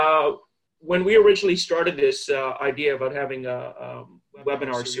when we originally started this idea about having a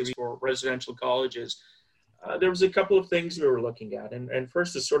webinar series for residential colleges, there was a couple of things we were looking at. And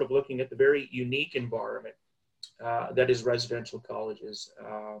first is sort of looking at the very unique environment that is residential colleges.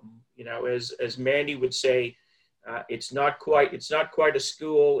 As Mandy would say, it's not quite a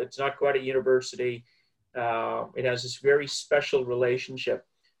school, it's not quite a university. It has this very special relationship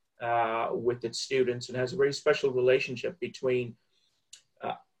with its students, and has a very special relationship between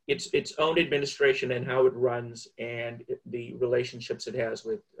its own administration and how it runs, and the relationships it has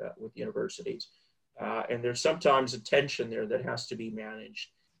with universities. And there's sometimes a tension there that has to be managed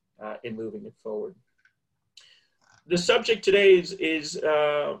in moving it forward. The subject today is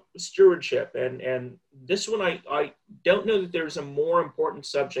stewardship, and this one I don't know that there's a more important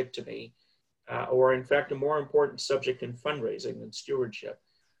subject to me, or in fact a more important subject in fundraising than stewardship.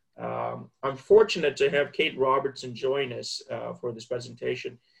 I'm fortunate to have Kate Robertson join us for this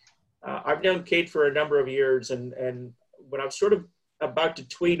presentation. I've known Kate for a number of years, and when I was sort of about to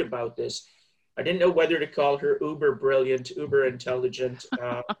tweet about this, I didn't know whether to call her uber brilliant, uber intelligent,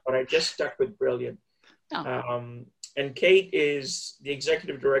 but I just stuck with brilliant. Oh. And Kate is the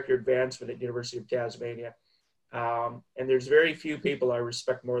Executive Director of Advancement at University of Tasmania. And there's very few people I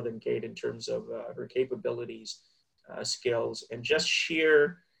respect more than Kate in terms of her capabilities, skills, and just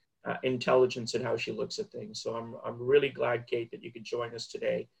sheer intelligence in how she looks at things. So I'm really glad, Kate, that you could join us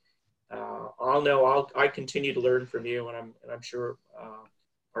today. I continue to learn from you, and I'm sure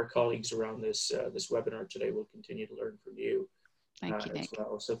our colleagues around this webinar today will continue to learn from you. Thank you, Nick. As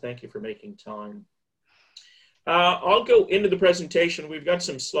well. So thank you for making time. I'll go into the presentation. We've got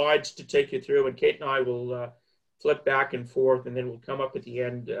some slides to take you through, and Kate and I will flip back and forth, and then we'll come up at the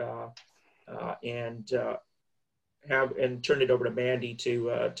end and turn it over to Mandy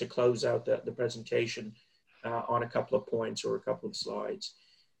to close out the presentation on a couple of points or a couple of slides.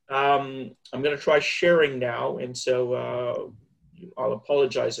 I'm going to try sharing now, and so I'll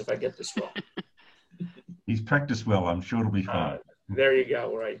apologize if I get this wrong. He's practiced well. I'm sure it'll be fine. There you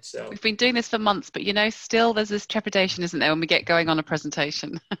go. Right. So we've been doing this for months, but still there's this trepidation, isn't there, when we get going on a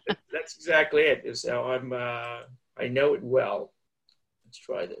presentation? That's exactly it. So I know it well. Let's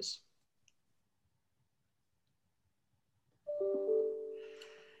try this.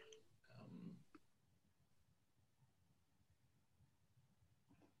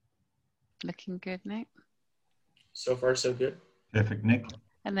 Looking good, Nick. So far, so good. Perfect, Nick.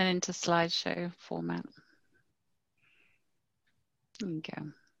 And then into slideshow format. There you go.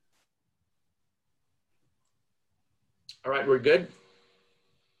 All right, we're good.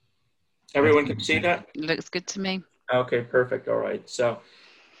 Everyone can see that? Looks good to me. Okay, perfect. All right. So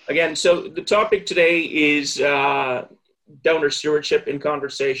again, the topic today is donor stewardship in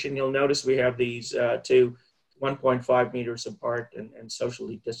conversation. You'll notice we have these two 1.5 meters apart and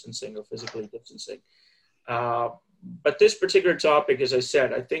socially distancing or physically distancing. But this particular topic, as I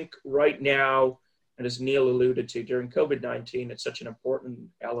said, I think right now, and as Neil alluded to, during COVID-19, it's such an important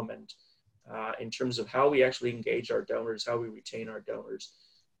element in terms of how we actually engage our donors, how we retain our donors,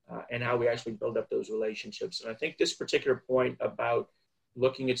 and how we actually build up those relationships. And I think this particular point about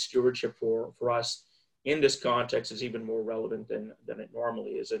looking at stewardship for us in this context is even more relevant than it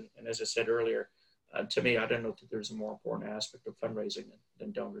normally is. And as I said earlier, to me, I don't know that there's a more important aspect of fundraising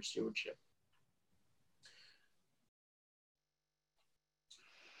than donor stewardship.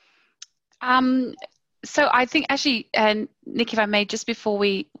 So I think actually, Nick, if I may, just before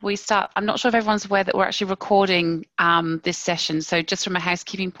we start, I'm not sure if everyone's aware that we're actually recording this session. So just from a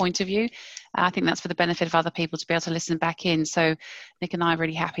housekeeping point of view, I think that's for the benefit of other people to be able to listen back in. So Nick and I are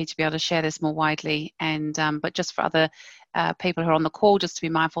really happy to be able to share this more widely. And but just for other people who are on the call, just to be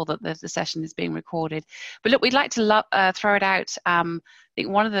mindful that the session is being recorded. But look, we'd like to throw it out. I think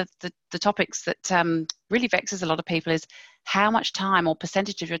one of the topics that really vexes a lot of people is how much time or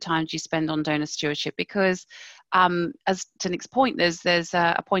percentage of your time do you spend on donor stewardship? Because as to Nick's point, there's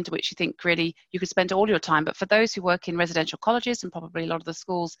a point at which you think really you could spend all your time, but for those who work in residential colleges and probably a lot of the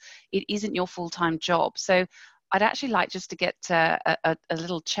schools, it isn't your full-time job. So I'd actually like just to get a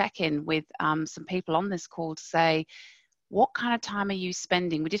little check-in with some people on this call to say, what kind of time are you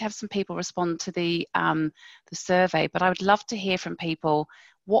spending? We did have some people respond to the survey, but I would love to hear from people.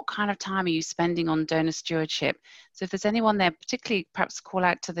 What kind of time are you spending on donor stewardship? So if there's anyone there, particularly perhaps call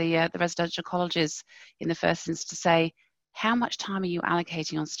out to the residential colleges in the first instance to say, how much time are you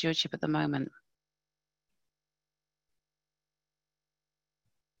allocating on stewardship at the moment?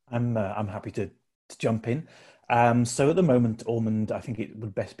 I'm happy to jump in. So at the moment, Ormond, I think it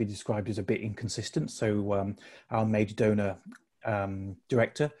would best be described as a bit inconsistent. So our major donor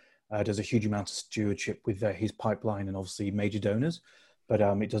director does a huge amount of stewardship with his pipeline and obviously major donors. but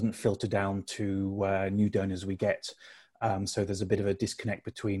it doesn't filter down to new donors we get. So there's a bit of a disconnect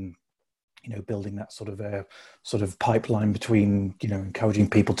between, building that sort of pipeline between, encouraging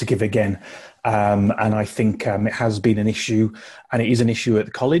people to give again. And I think it has been an issue, and it is an issue at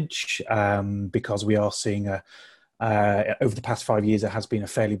the college, because we are seeing over the past 5 years, there has been a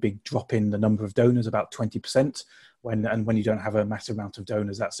fairly big drop in the number of donors, about 20%. When you don't have a massive amount of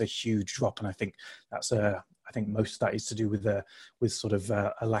donors, that's a huge drop. And I think I think most of that is to do with sort of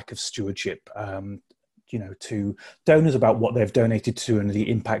a lack of stewardship, to donors about what they've donated to and the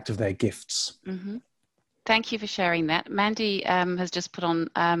impact of their gifts. Mm-hmm. Thank you for sharing that. Mandy has just put on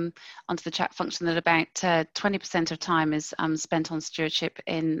onto the chat function that about 20% of time is spent on stewardship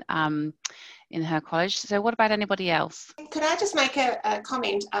in her college. So what about anybody else? Could I just make a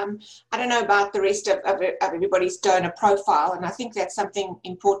comment? I don't know about the rest of everybody's donor profile, and I think that's something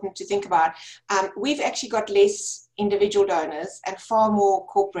important to think about. We've actually got less individual donors and far more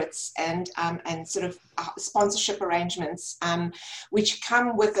corporates and sort of sponsorship arrangements, which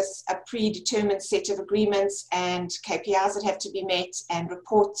come with a predetermined set of agreements and KPIs that have to be met and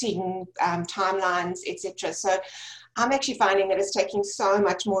reporting timelines, etc. So I'm actually finding that it's taking so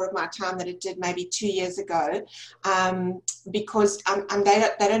much more of my time than it did maybe 2 years ago, because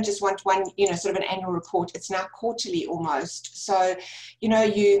they don't just want one, sort of an annual report. It's now quarterly almost. So,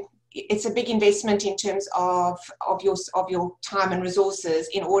 it's a big investment in terms of your time and resources.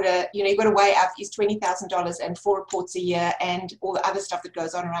 In order, you've got to weigh up is $20,000 and 4 reports a year and all the other stuff that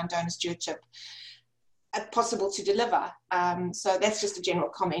goes on around donor stewardship possible to deliver. So that's just a general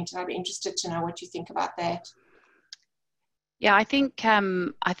comment, and I'd be interested to know what you think about that. Yeah, I think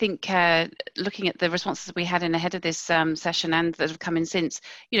looking at the responses that we had in ahead of this session and that have come in since,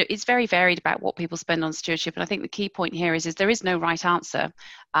 it's very varied about what people spend on stewardship. And I think the key point here is there is no right answer,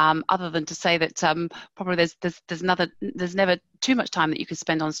 other than to say that probably there's never too much time that you could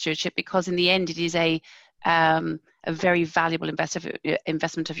spend on stewardship, because in the end it is a very valuable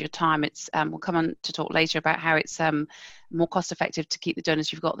investment of your time. It's we'll come on to talk later about how it's more cost effective to keep the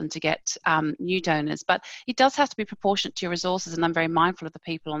donors you've got than to get new donors, but it does have to be proportionate to your resources. And I'm very mindful of the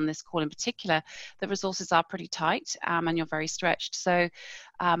people on this call in particular. The resources are pretty tight, and you're very stretched. So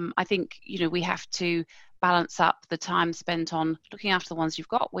I think we have to balance up the time spent on looking after the ones you've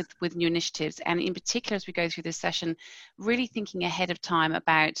got with new initiatives, and in particular as we go through this session, really thinking ahead of time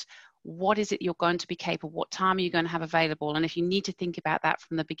about what is it you're going to be capable, what time are you going to have available, and if you need to think about that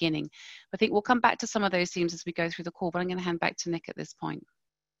from the beginning. I think we'll come back to some of those themes as we go through the call, but I'm going to hand back to Nick at this point.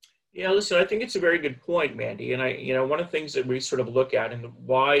 Yeah, listen, I think it's a very good point, Mandy. And one of the things that we sort of look at, and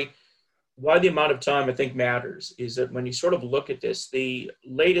why the amount of time I think matters, is that when you sort of look at this, the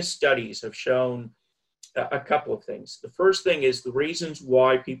latest studies have shown a couple of things. The first thing is the reasons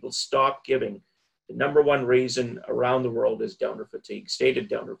why people stop giving. The number one reason around the world is donor fatigue, stated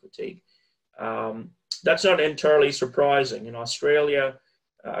donor fatigue. That's not entirely surprising. In Australia,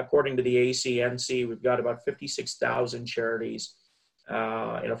 according to the ACNC, we've got about 56,000 charities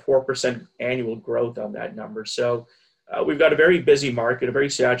and a 4% annual growth on that number. So we've got a very busy market, a very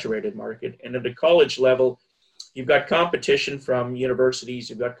saturated market. And at the college level, you've got competition from universities,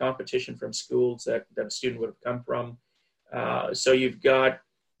 you've got competition from schools that a student would have come from. So you've got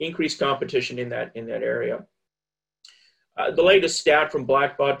increased competition in that area. The latest stat from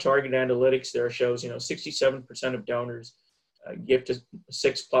Blackbaud Target Analytics there shows, 67% of donors give to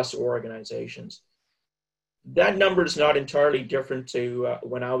 6+ organizations. That number is not entirely different to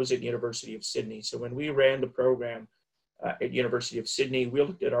when I was at University of Sydney. So when we ran the program at University of Sydney, we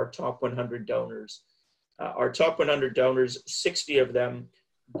looked at our top 100 donors. Our top 100 donors, 60 of them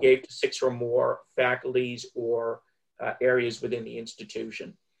gave to 6 or more faculties or areas within the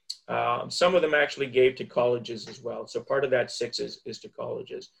institution. Some of them actually gave to colleges as well. So part of that 6 is to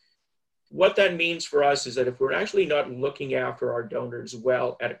colleges. What that means for us is that if we're actually not looking after our donors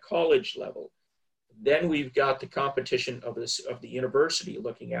well at a college level, then we've got the competition of the university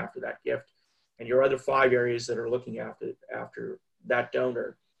looking after that gift, and your other 5 areas that are looking after that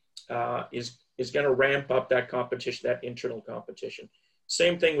donor is going to ramp up that competition, that internal competition.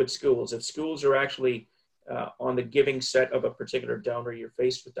 Same thing with schools. If schools are actually on the giving set of a particular donor, you're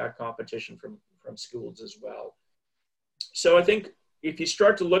faced with that competition from schools as well. So I think if you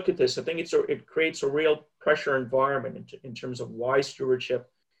start to look at this, I think it creates a real pressure environment in terms of why stewardship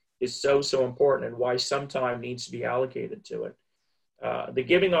is so important and why some time needs to be allocated to it. The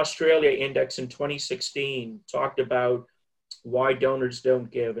Giving Australia Index in 2016 talked about why donors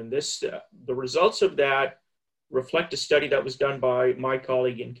don't give, and the results of that reflect a study that was done by my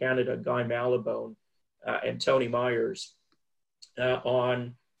colleague in Canada, Guy Malabone, and Tony Myers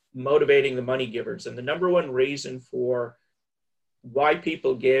on motivating the money givers. And the number one reason for why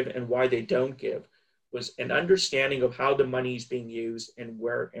people give and why they don't give was an understanding of how the money is being used and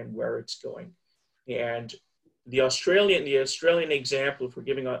where it's going. And the Australian example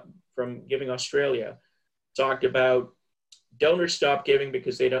from Giving Australia talked about donors stop giving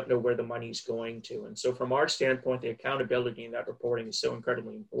because they don't know where the money is going to. And so from our standpoint, the accountability in that reporting is so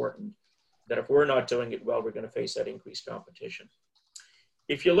incredibly important that if we're not doing it well, we're going to face that increased competition.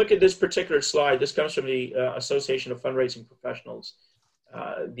 If you look at this particular slide, this comes from the Association of Fundraising Professionals,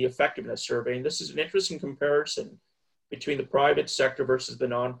 the effectiveness survey. And this is an interesting comparison between the private sector versus the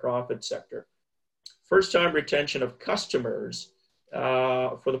nonprofit sector. First-time retention of customers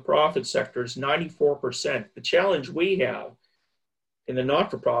for the profit sector is 94%. The challenge we have in the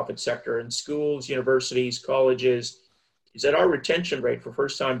not-for-profit sector, in schools, universities, colleges, is that our retention rate for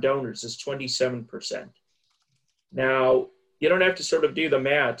first-time donors is 27%. Now, you don't have to sort of do the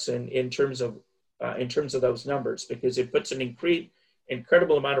maths in terms of those numbers, because it puts an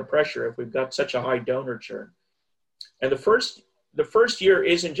incredible amount of pressure if we've got such a high donor churn. And the first year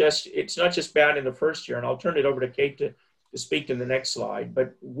it's not just bad in the first year, and I'll turn it over to Kate to speak to the next slide,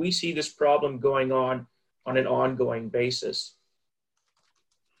 but we see this problem going on an ongoing basis.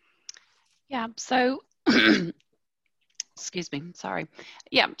 Yeah, so excuse me, sorry.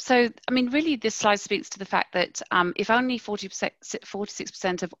 Yeah, so I mean, really this slide speaks to the fact that if only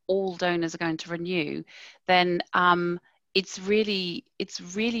 46% of all donors are going to renew, then it's really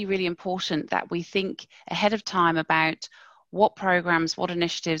important that we think ahead of time about what programs, what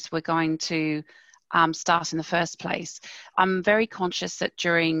initiatives we're going to start in the first place. I'm very conscious that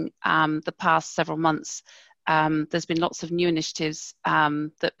during the past several months, there's been lots of new initiatives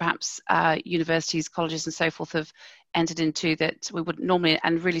that perhaps universities, colleges and so forth have entered into that we would normally,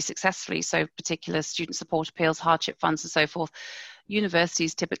 and really successfully, so particular student support appeals, hardship funds and so forth.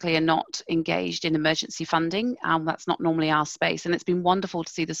 Universities typically are not engaged in emergency funding. That's not normally our space, and it's been wonderful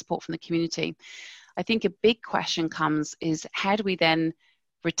to see the support from the community. I think a big question comes is, how do we then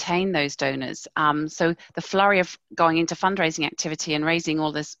retain those donors? So the flurry of going into fundraising activity and raising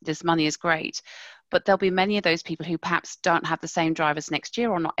all this money is great, but there'll be many of those people who perhaps don't have the same drivers next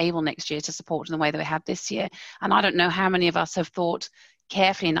year or not able next year to support in the way that we have this year. And I don't know how many of us have thought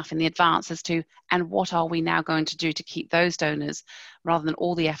carefully enough in the advance as to, and what are we now going to do to keep those donors, rather than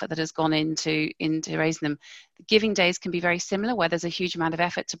all the effort that has gone into raising them. The giving days can be very similar, where there's a huge amount of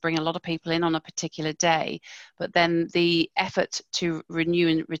effort to bring a lot of people in on a particular day, but then the effort to renew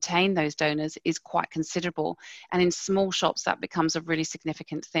and retain those donors is quite considerable. And in small shops, that becomes a really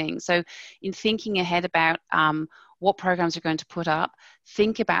significant thing. So in thinking ahead about what programs you're going to put up,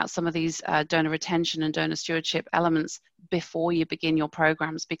 think about some of these donor retention and donor stewardship elements before you begin your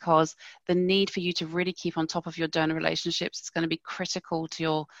programs, because the need for you to really keep on top of your donor relationships is going to be critical to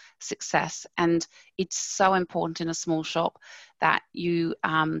your success. And it's so important in a small shop that you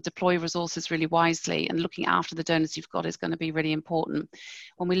deploy resources really wisely, and looking after the donors you've got is going to be really important.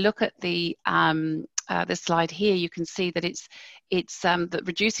 When we look at the this slide here, you can see that it's that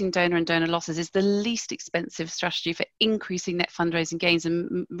reducing donor and donor losses is the least expensive strategy for increasing net fundraising gains.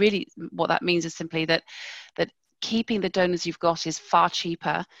 And really what that means is simply that keeping the donors you've got is far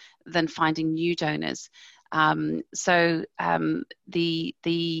cheaper than finding new donors. So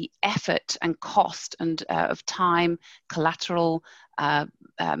the effort and cost and of time, collateral,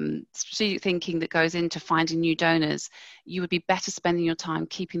 strategic thinking that goes into finding new donors, you would be better spending your time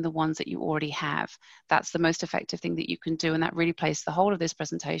keeping the ones that you already have. That's the most effective thing that you can do, and that really plays the whole of this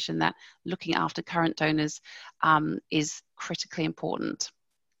presentation, that looking after current donors is critically important.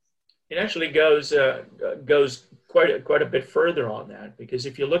 It actually goes quite a bit further on that, because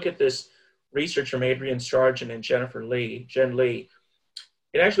if you look at this research from Adrian Sargent and Jen Lee,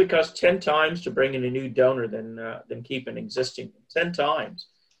 it actually costs 10 times to bring in a new donor than keep an existing, 10 times.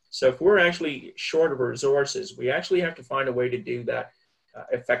 So if we're actually short of resources, we actually have to find a way to do that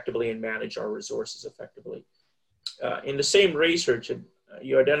effectively and manage our resources effectively. In the same research,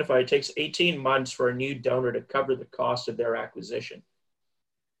 you identify it takes 18 months for a new donor to cover the cost of their acquisition.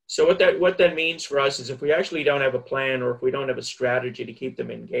 So what that means for us is, if we actually don't have a plan, or if we don't have a strategy to keep them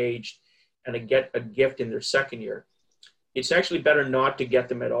engaged and get a gift in their second year, it's actually better not to get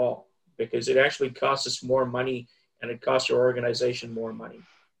them at all, because it actually costs us more money and it costs your organization more money.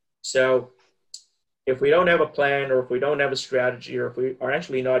 So if we don't have a plan, or if we don't have a strategy, or if we are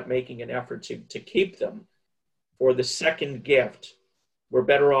actually not making an effort to keep them for the second gift, we're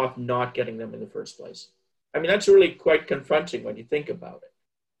better off not getting them in the first place. I mean, that's really quite confronting when you think about it.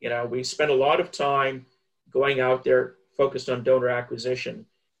 You know, we spend a lot of time going out there focused on donor acquisition.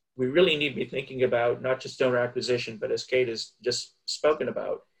 We really need to be thinking about not just donor acquisition, but as Kate has just spoken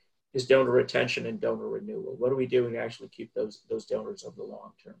about, is donor retention and donor renewal. What are we doing to actually keep those donors over the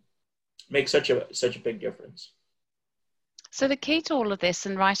long term? Makes such a big difference. So the key to all of this,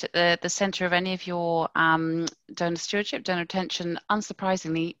 and right at the center of any of your donor stewardship, donor retention,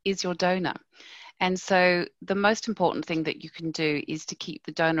 unsurprisingly, is your donor. And so the most important thing that you can do is to keep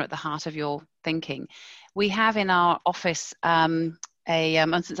the donor at the heart of your thinking. We have in our office and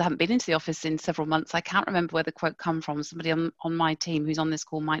since I haven't been into the office in several months, I can't remember where the quote come from. Somebody on my team who's on this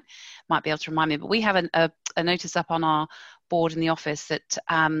call might be able to remind me. But we have a notice up on our board in the office that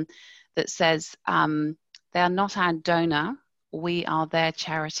says, they are not our donor, we are their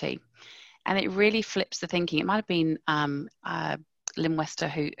charity. And it really flips the thinking. It might have been Lynn Wester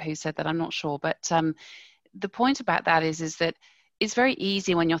who said that, I'm not sure. But the point about that is that it's very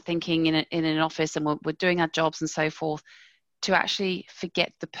easy when you're thinking in an office and we're doing our jobs and so forth, to actually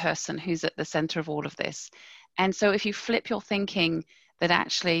forget the person who's at the center of all of this. And so if you flip your thinking that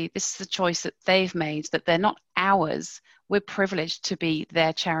actually this is a choice that they've made, that they're not ours, we're privileged to be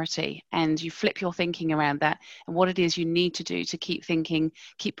their charity, and you flip your thinking around that and what it is you need to do to keep thinking,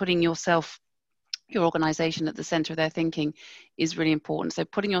 keep putting yourself, your organization at the center of their thinking is really important. So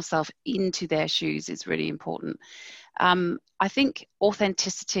putting yourself into their shoes is really important. I think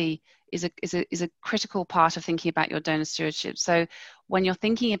authenticity is a critical part of thinking about your donor stewardship. So when you're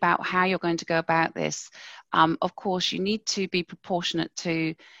thinking about how you're going to go about this, of course, you need to be proportionate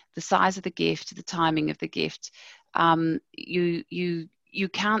to the size of the gift, the timing of the gift. You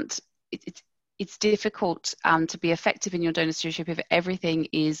can't, it's difficult to be effective in your donor stewardship if everything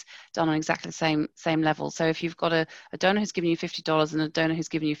is done on exactly the same level. So if you've got a donor who's giving you $50 and a donor who's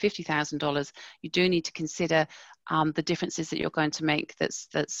giving you $50,000, you do need to consider the differences that you're going to make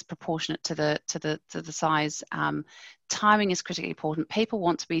that's proportionate to the size. Timing is critically important. People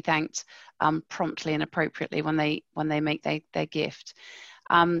want to be thanked promptly and appropriately when they make their gift.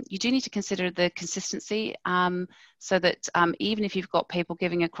 You do need to consider the consistency so that even if you've got people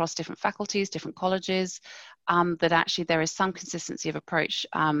giving across different faculties, different colleges, that actually there is some consistency of approach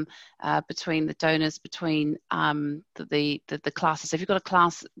between the donors, between the classes. So if you've got a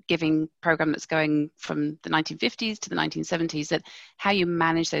class giving program that's going from the 1950s to the 1970s, that how you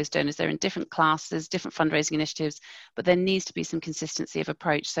manage those donors, they're in different classes, different fundraising initiatives, but there needs to be some consistency of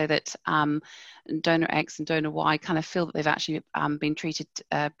approach so that donor X and donor Y kind of feel that they've actually been treated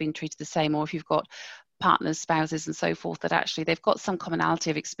the same. Or if you've got partners, spouses, and so forth, that actually they've got some commonality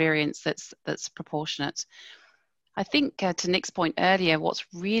of experience that's proportionate. I think to Nick's point earlier, what's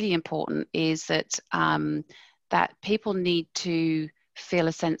really important is that that people need to feel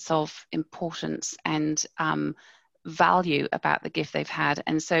a sense of importance and value about the gift they've had.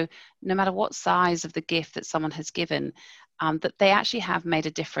 And so no matter what size of the gift that someone has given, that they actually have made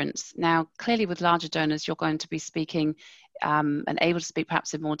a difference. Now, clearly with larger donors, you're going to be speaking and able to speak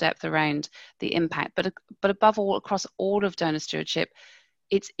perhaps in more depth around the impact. But above all, across all of donor stewardship,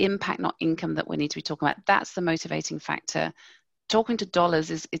 it's impact, not income, that we need to be talking about. That's the motivating factor. Talking to dollars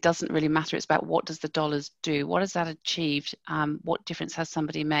it doesn't really matter. It's about what does the dollars do? What has that achieved? What difference has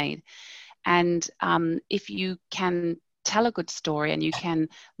somebody made? And if you can tell a good story and you can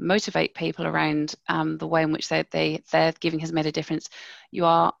motivate people around the way in which their giving has made a difference, you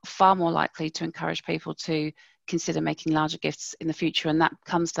are far more likely to encourage people to consider making larger gifts in the future. And that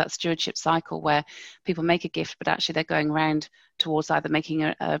comes to that stewardship cycle where people make a gift, but actually they're going around towards either making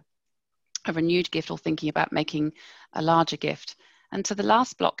a renewed gift or thinking about making a larger gift. And to the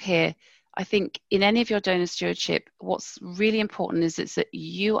last block here, I think in any of your donor stewardship, what's really important is that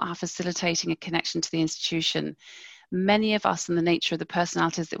you are facilitating a connection to the institution. Many of us, and the nature of the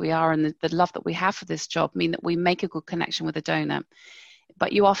personalities that we are and the love that we have for this job, mean that we make a good connection with the donor.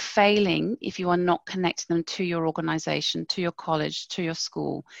 But you are failing if you are not connecting them to your organization, to your college, to your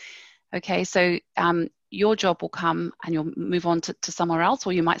school. Okay, so your job will come and you'll move on to somewhere else,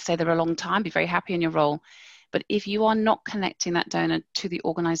 or you might stay there a long time, be very happy in your role. But if you are not connecting that donor to the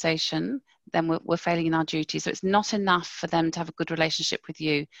organization, then we're failing in our duty. So it's not enough for them to have a good relationship with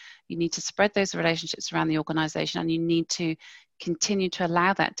you. You need to spread those relationships around the organization, and you need to continue to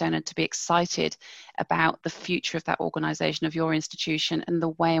allow that donor to be excited about the future of that organization, of your institution, and the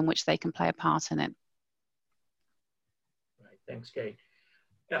way in which they can play a part in it. Right. Thanks, Kate.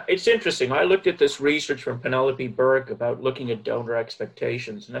 Yeah, it's interesting. I looked at this research from Penelope Burke about looking at donor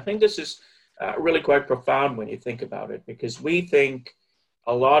expectations, and I think this is really quite profound when you think about it, because we think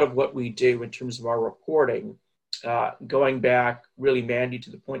a lot of what we do in terms of our reporting, going back really, Mandy,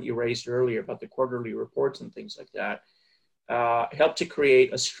 to the point you raised earlier about the quarterly reports and things like that, help to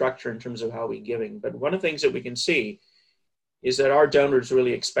create a structure in terms of how we're giving. But one of the things that we can see is that our donors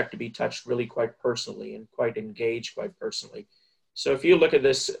really expect to be touched really quite personally and quite engaged quite personally. So if you look at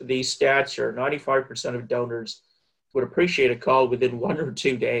these stats here, 95% of donors would appreciate a call within 1 or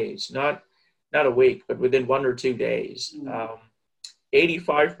 2 days, not a week, but within 1 or 2 days.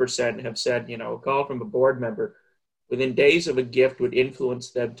 85% have said, a call from a board member within days of a gift would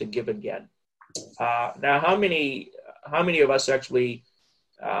influence them to give again. Now, how many of us actually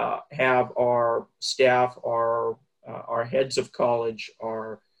have our staff, our heads of college,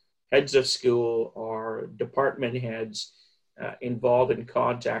 our heads of school, our department heads involved in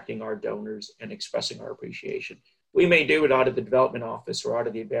contacting our donors and expressing our appreciation? We may do it out of the development office or out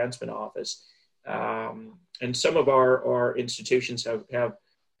of the advancement office. And some of our institutions have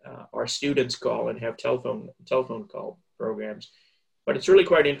our students call and have telephone call programs. But it's really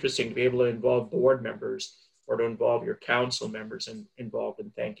quite interesting to be able to involve board members or to involve your council members involved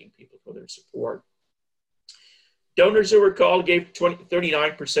in thanking people for their support. Donors who were called gave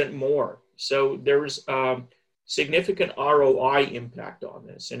 39% more. So there was significant ROI impact on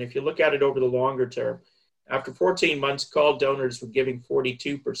this. And if you look at it over the longer term, after 14 months, called donors were giving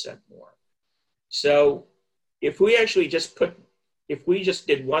 42% more. So if we just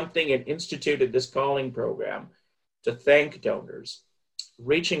did one thing and instituted this calling program to thank donors,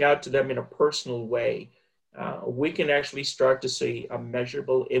 reaching out to them in a personal way, we can actually start to see a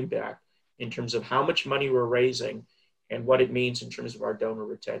measurable impact in terms of how much money we're raising and what it means in terms of our donor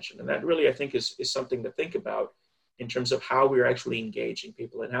retention. And that really, I think, is something to think about in terms of how we're actually engaging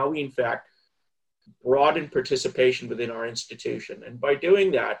people and how we, in fact, broaden participation within our institution. And by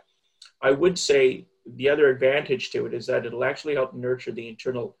doing that, I would say the other advantage to it is that it'll actually help nurture the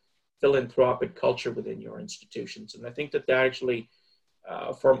internal philanthropic culture within your institutions. And I think that actually,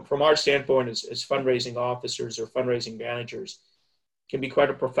 from our standpoint as fundraising officers or fundraising managers, can be quite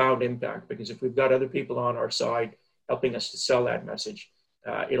a profound impact, because if we've got other people on our side helping us to sell that message,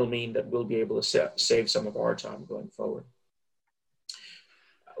 it'll mean that we'll be able to save some of our time going forward.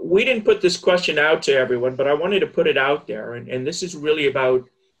 We didn't put this question out to everyone, but I wanted to put it out there. And this is really about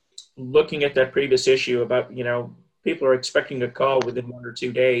looking at that previous issue about, people are expecting a call within 1 or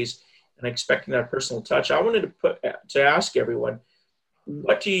 2 days and expecting that personal touch. I wanted to ask everyone,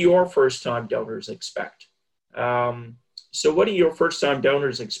 what do your first-time donors expect? So what do your first-time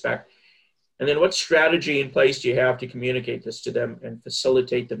donors expect? And then what strategy in place do you have to communicate this to them and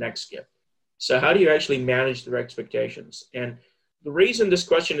facilitate the next gift? So how do you actually manage their expectations? And the reason this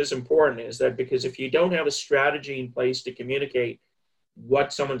question is important is that because if you don't have a strategy in place to communicate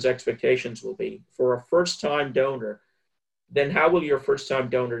what someone's expectations will be for a first-time donor, then how will your first-time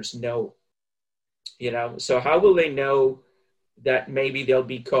donors know? So how will they know that maybe they'll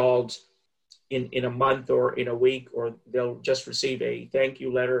be called in a month or in a week, or they'll just receive a thank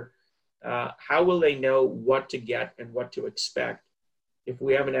you letter? How will they know what to get and what to expect if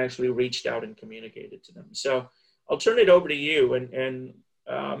we haven't actually reached out and communicated to them? So I'll turn it over to you, and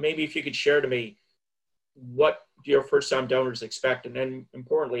maybe if you could share to me what do your first-time donors expect, and then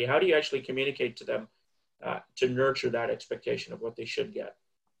importantly, how do you actually communicate to them to nurture that expectation of what they should get?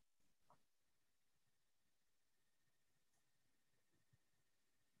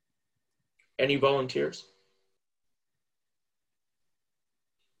 Any volunteers?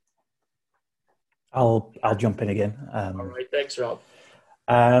 I'll jump in again. All right, thanks, Rob.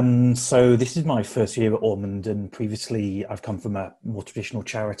 So this is my first year at Ormond, and previously I've come from a more traditional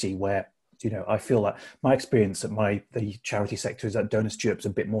charity where, I feel that my experience at the charity sector is that donor stewardship's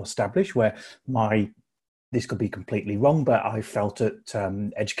a bit more established, where this could be completely wrong, but I felt at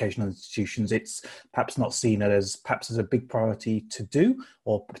educational institutions, it's perhaps not seen as a big priority to do,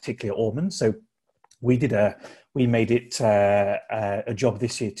 or particularly at Ormond. So we made it a job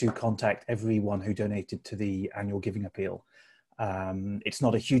this year to contact everyone who donated to the annual giving appeal. It's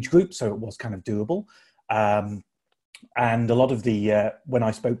not a huge group, so it was kind of doable. And a lot of when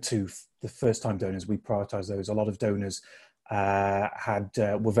I spoke to the first-time donors, we prioritised those. A lot of donors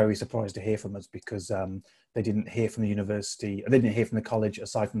were very surprised to hear from us, because they didn't hear from the university, they didn't hear from the college,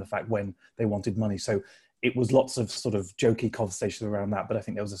 aside from the fact when they wanted money. So it was lots of sort of jokey conversations around that, but I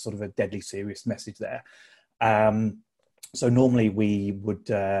think there was a sort of a deadly serious message there. So normally we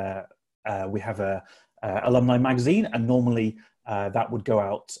have a alumni magazine, and normally that would go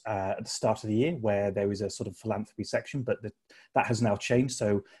out at the start of the year, where there is a sort of philanthropy section, but that has now changed.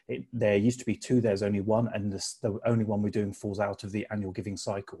 So there used to be 2, there's only 1, and the only one we're doing falls out of the annual giving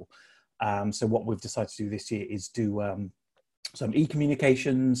cycle. So what we've decided to do this year is do some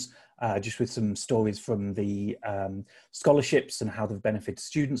e-communications, just with some stories from the scholarships and how they've benefited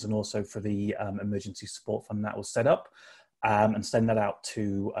students, and also for the emergency support fund that was set up. And send that out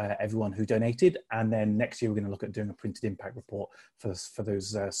to everyone who donated. And then next year, we're going to look at doing a printed impact report for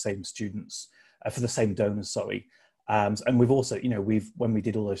those same students, for the same donors, sorry. And we've also, when we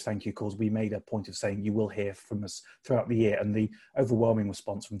did all those thank you calls, we made a point of saying you will hear from us throughout the year. And the overwhelming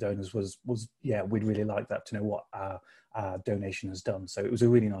response from donors was yeah, we'd really like that to know what our donation has done. So it was a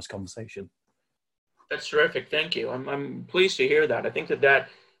really nice conversation. That's terrific. Thank you. I'm pleased to hear that. I think that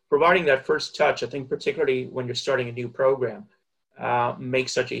providing that first touch, I think particularly when you're starting a new program,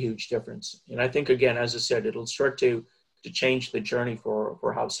 makes such a huge difference. And I think, again, as I said, it'll start to change the journey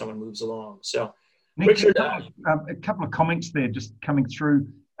for how someone moves along. So, Nick, Richard, a couple of comments there just coming through.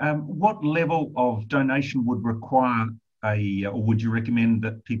 What level of donation would require or would you recommend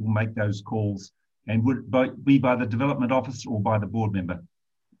that people make those calls? And would it be by the development office or by the board member?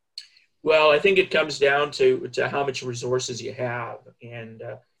 Well, I think it comes down to how much resources you have, and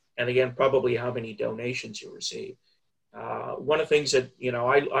again, probably how many donations you receive. One of the things that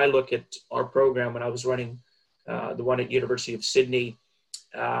I look at our program when I was running the one at University of Sydney.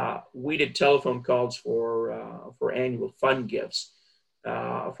 We did telephone calls for annual fund gifts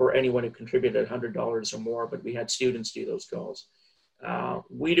for anyone who contributed $100 or more, but we had students do those calls.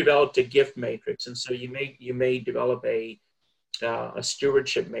 We developed a gift matrix, and so you may develop a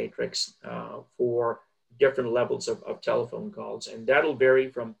stewardship matrix for different levels of telephone calls, and that'll vary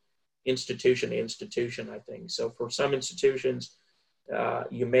from institution to institution, I think. So for some institutions,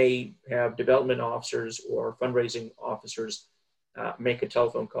 you may have development officers or fundraising officers make a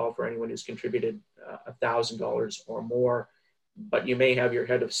telephone call for anyone who's contributed $1,000 or more, but you may have your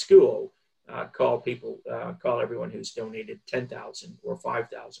head of school call everyone who's donated $10,000 or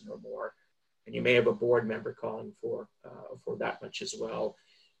 $5,000 or more. And you may have a board member calling for that much as well.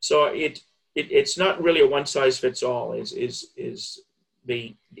 So it's not really a one size fits all is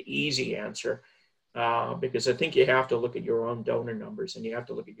the easy answer, because I think you have to look at your own donor numbers and you have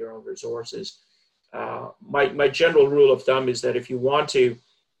to look at your own resources. My general rule of thumb is that if you want to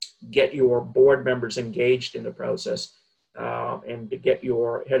get your board members engaged in the process and to get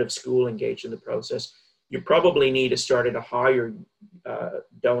your head of school engaged in the process, you probably need to start at a higher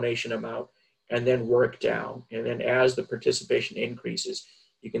donation amount and then work down. And then as the participation increases,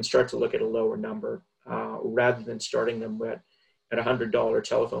 you can start to look at a lower number rather than starting them at a $100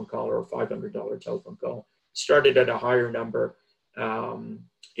 telephone call or a $500 telephone call. Started at a higher number.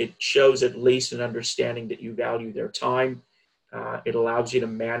 It shows at least an understanding that you value their time. It allows you to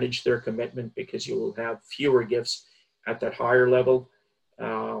manage their commitment because you will have fewer gifts at that higher level,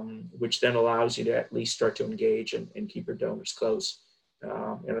 which then allows you to at least start to engage and keep your donors close.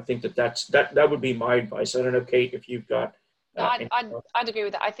 And I think that would be my advice. I don't know, Kate, if you've got. I'd agree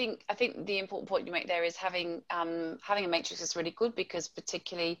with that. I think the important point you make there is having a matrix is really good, because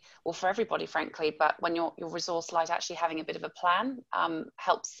particularly, well, for everybody, frankly, but when you're resource light, actually having a bit of a plan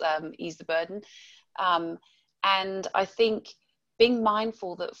helps ease the burden. And I think being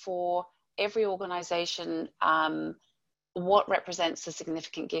mindful that for every organisation, what represents a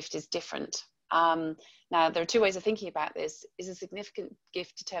significant gift is different. Now, there are two ways of thinking about this. Is a significant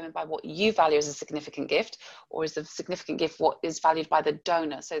gift determined by what you value as a significant gift, or is the significant gift what is valued by the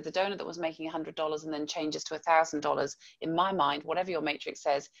donor? So the donor that was making $100 and then changes to $1,000, in my mind, whatever your matrix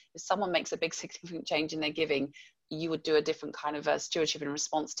says, if someone makes a big significant change in their giving, you would do a different kind of stewardship in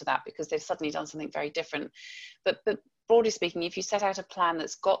response to that, because they've suddenly done something very different. But broadly speaking, if you set out a plan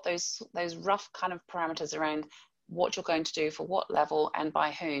that's got those rough kind of parameters around what you're going to do for what level and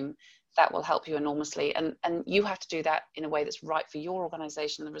by whom, that will help you enormously. And you have to do that in a way that's right for your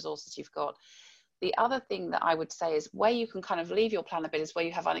organization, the resources you've got. The other thing that I would say is where you can kind of leave your plan a bit is where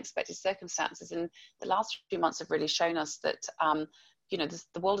you have unexpected circumstances. And the last few months have really shown us that,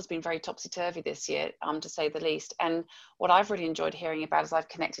 the world has been very topsy-turvy this year, to say the least. And what I've really enjoyed hearing about as I've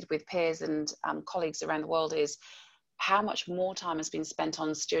connected with peers and colleagues around the world is how much more time has been spent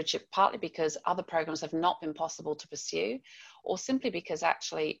on stewardship, partly because other programs have not been possible to pursue, or simply because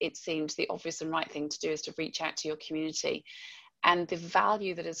actually it seemed the obvious and right thing to do is to reach out to your community. And the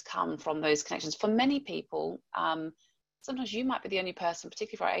value that has come from those connections for many people, sometimes you might be the only person,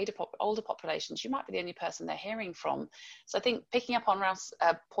 particularly for our older populations, you might be the only person they're hearing from. So I think picking up on Ralph's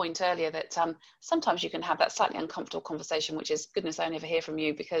point earlier that sometimes you can have that slightly uncomfortable conversation, which is, goodness, I never hear from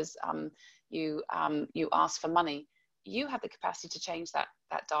you because you ask for money. You have the capacity to change that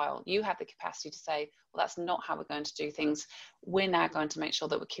dial. You have the capacity to say, well, that's not how we're going to do things. We're now going to make sure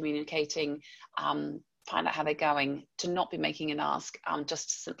that we're communicating, find out how they're going, to not be making an ask, just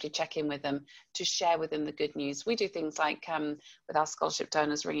to simply check in with them, to share with them the good news. We do things like with our scholarship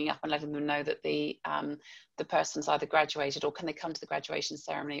donors, ringing up and letting them know that the person's either graduated or can they come to the graduation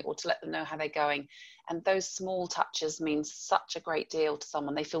ceremony, or to let them know how they're going. And those small touches mean such a great deal to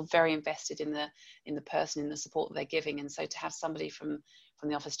someone. They feel very invested in the person, in the support that they're giving. And so to have somebody from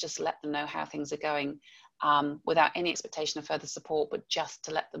the office just let them know how things are going without any expectation of further support, but just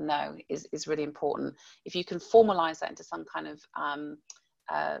to let them know is really important. If you can formalize that into some kind of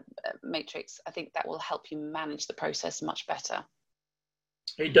matrix, I think that will help you manage the process much better.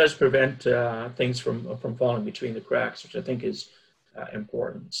 It does prevent things from falling between the cracks, which I think is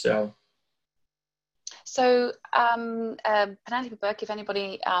important. So Penelope Burke, if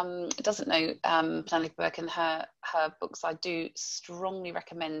anybody doesn't know Penelope Burke and her books, I do strongly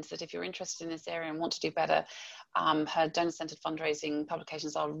recommend that if you're interested in this area and want to do better, her donor-centered fundraising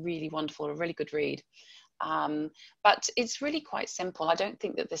publications are really wonderful, a really good read. But it's really quite simple. I don't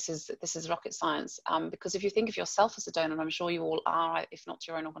think that this is rocket science, because if you think of yourself as a donor, and I'm sure you all are, if not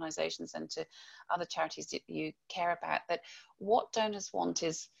to your own organisations and to other charities that you care about, that what donors want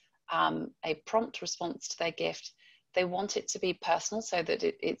is a prompt response to their gift. They want it to be personal so that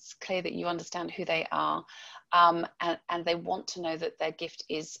it's clear that you understand who they are, and they want to know that their gift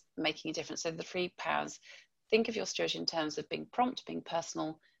is making a difference. So the 3 powers, think of your stewardship in terms of being prompt, being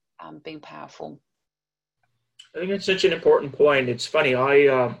personal, being powerful. I think it's such an important point. It's funny,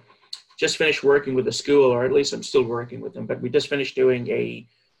 I just finished working with a school, or at least I'm still working with them, but we just finished doing a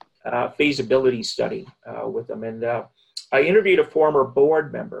feasibility study with them. And I interviewed a former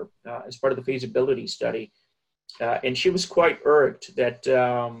board member as part of the feasibility study, and she was quite irked that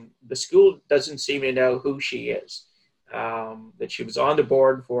the school doesn't seem to know who she is, that she was on the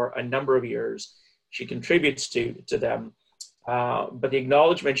board for a number of years. She contributes to them. But the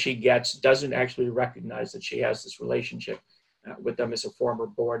acknowledgement she gets doesn't actually recognize that she has this relationship with them as a former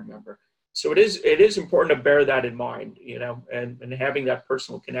board member. So it is important to bear that in mind, you know, and having that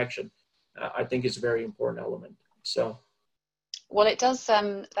personal connection, I think is a very important element. So, well, it does.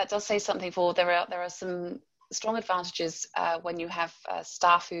 That does say something. There are some strong advantages when you have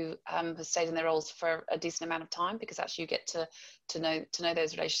staff who have stayed in their roles for a decent amount of time, because actually you get to know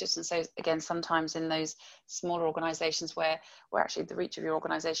those relationships. And so again, sometimes in those smaller organisations where actually the reach of your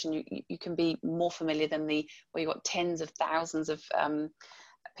organisation, you can be more familiar than where you've got tens of thousands of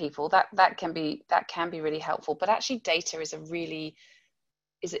people. That can be really helpful. But actually, data is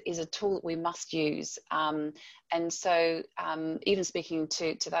a tool that we must use. And so even speaking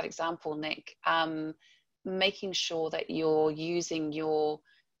to that example, Nick, making sure that you're using your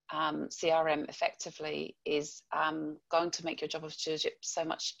CRM effectively is going to make your job of stewardship so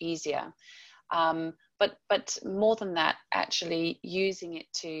much easier. But more than that, actually using it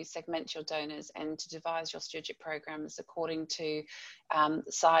to segment your donors and to devise your stewardship programs according to the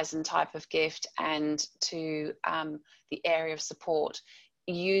size and type of gift and to the area of support.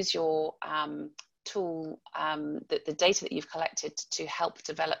 Use your tool, the data that you've collected to help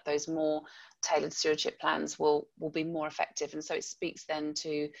develop those more tailored stewardship plans will be more effective. And so it speaks then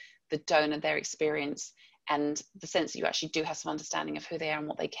to the donor, their experience, and the sense that you actually do have some understanding of who they are and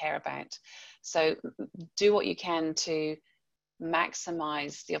what they care about. So do what you can to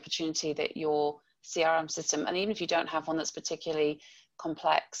maximize the opportunity that your CRM system, and even if you don't have one that's particularly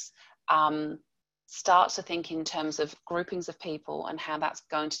complex, start to think in terms of groupings of people and how that's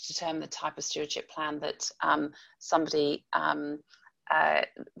going to determine the type of stewardship plan that somebody,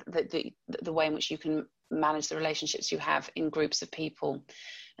 the way in which you can manage the relationships you have in groups of people.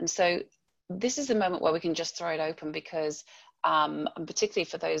 And so this is the moment where we can just throw it open, because and particularly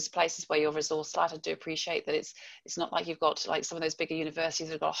for those places where you're resource light, I do appreciate that it's not like you've got like some of those bigger universities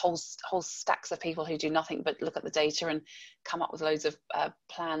that have got whole stacks of people who do nothing but look at the data and come up with loads of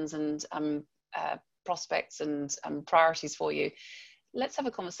plans and prospects and priorities for you. Let's have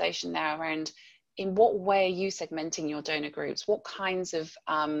a conversation now around in what way are you segmenting your donor groups? What kinds of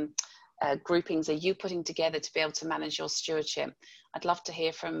groupings are you putting together to be able to manage your stewardship? I'd love to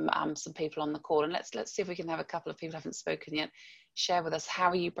hear from some people on the call, and let's see if we can have a couple of people who haven't spoken yet share with us how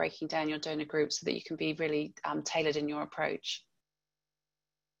are you breaking down your donor groups so that you can be really tailored in your approach.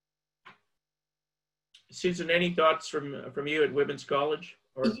 Susan, any thoughts from you at Women's College?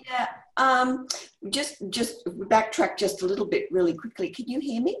 Or? Yeah, just backtrack just a little bit really quickly. Can you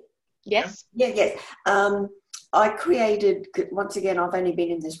hear me? Yes. Yes. I created, once again, I've only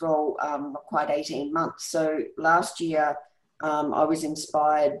been in this role quite 18 months. So last year, I was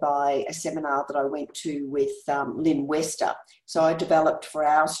inspired by a seminar that I went to with Lynn Wester. So I developed for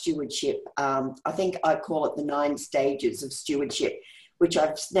our stewardship, I think I call it the 9 stages of stewardship, which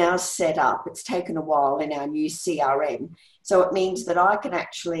I've now set up. It's taken a while in our new CRM. So it means that I can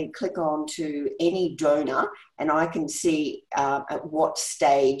actually click on to any donor and I can see at what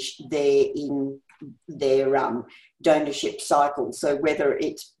stage they're in their donorship cycle. So whether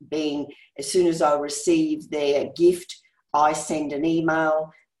it's being, as soon as I receive their gift, I send an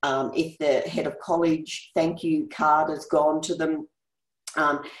email. If the head of college thank you card has gone to them,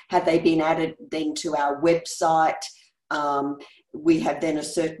 Have they been added then to our website? We have then a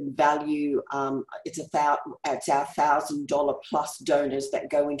certain value. It's our $1,000 plus donors that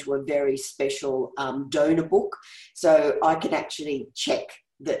go into a very special donor book. So I can actually check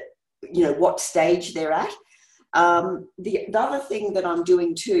that, what stage they're at. The other thing that I'm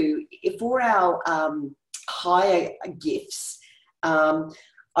doing too, for our higher gifts,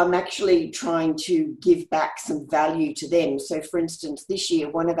 I'm actually trying to give back some value to them. So for instance, this year,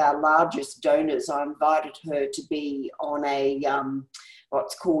 one of our largest donors, I invited her to be on a,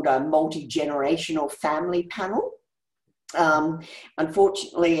 what's called a multi-generational family panel.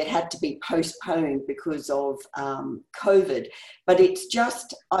 Unfortunately, it had to be postponed because of COVID, but it's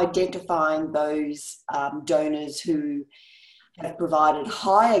just identifying those donors who have provided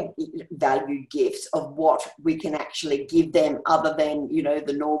higher value gifts of what we can actually give them other than,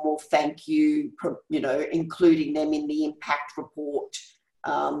 the normal thank you, including them in the impact report,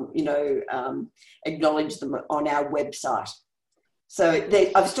 acknowledge them on our website. So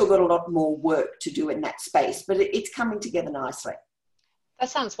I've still got a lot more work to do in that space, but it's coming together nicely. That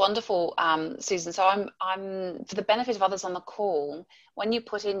sounds wonderful, Susan. So I'm for the benefit of others on the call, when you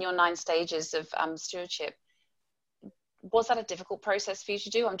put in your 9 stages of stewardship, was that a difficult process for you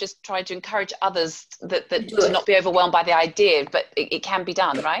to do? I'm just trying to encourage others that to not be overwhelmed by the idea, but it can be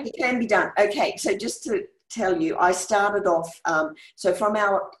done, right? It can be done. Okay, so just to tell you, I started off, so from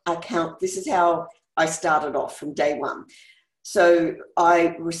our account, this is how I started off from day one. So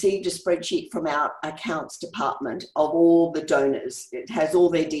I received a spreadsheet from our accounts department of all the donors. It has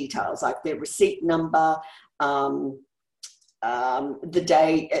all their details, like their receipt number, the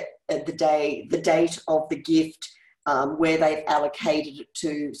date of the gift, where they've allocated it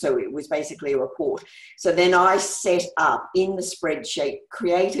to. So it was basically a report. So then I set up in the spreadsheet,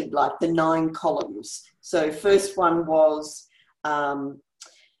 created like the 9 columns. So first one was an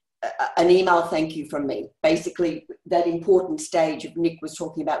email thank you from me. Basically that important stage of Nick was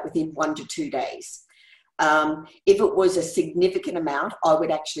talking about within 1 to 2 days. If it was a significant amount, I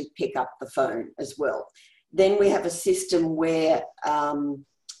would actually pick up the phone as well. Then we have a system where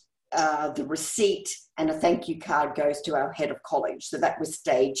the receipt and a thank you card goes to our head of college. So that was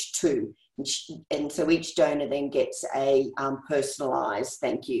stage 2. And so each donor then gets a personalised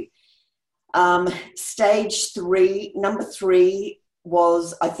thank you. Stage 3, number 3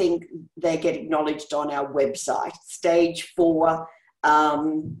 was, I think they get acknowledged on our website. Stage 4,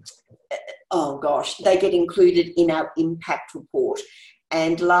 they get included in our impact report.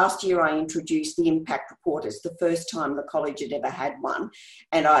 And last year I introduced the impact report. It's the first time the college had ever had one.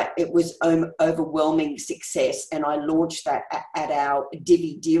 And it was overwhelming success. And I launched that at our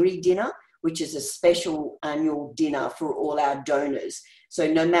Divi Diri dinner, which is a special annual dinner for all our donors. So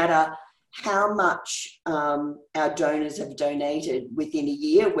no matter how much our donors have donated within a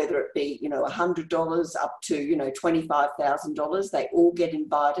year, whether it be, $100 up to, $25,000, they all get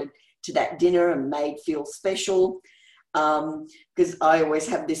invited to that dinner and made feel special. Because I always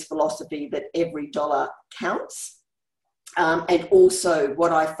have this philosophy that every dollar counts. And also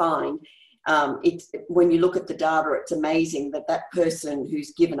what I find, when you look at the data, it's amazing that person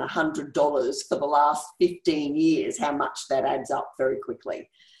who's given $100 for the last 15 years, how much that adds up very quickly.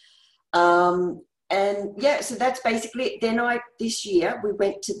 So that's basically it. Then this year, we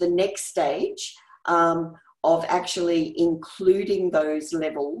went to the next stage, of actually including those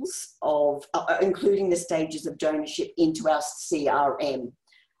levels of, including the stages of donorship into our CRM.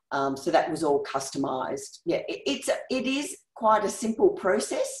 So that was all customized. Yeah, it is quite a simple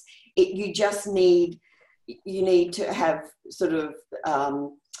process. You just need to have sort of,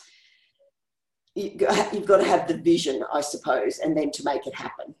 you've got to have the vision, I suppose, and then to make it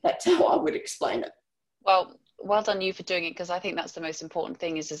happen. That's how I would explain it. Well done you for doing it, because I think that's the most important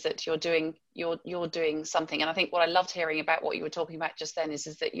thing is that you're doing something. And I think what I loved hearing about what you were talking about just then is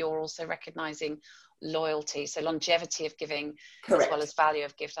that you're also recognizing loyalty, so longevity of giving. Correct. As well as value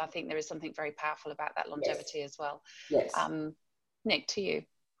of gift. I think there is something very powerful about that longevity. Yes. As well. Yes. Nick, to you.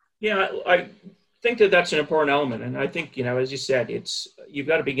 Yeah, I think that's an important element. And I think, as you said, you've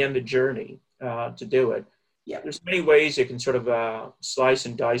got to begin the journey to do it. Yeah. There's many ways you can sort of slice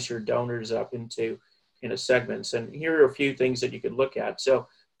and dice your donors up into segments. And here are a few things that you could look at. So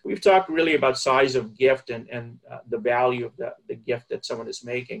we've talked really about size of gift and the value of the gift that someone is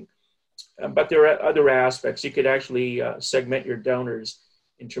making. But there are other aspects. You could actually segment your donors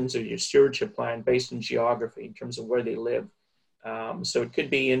in terms of your stewardship plan based on geography, in terms of where they live. So it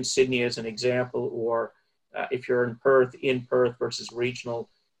could be in Sydney as an example, or if you're in Perth versus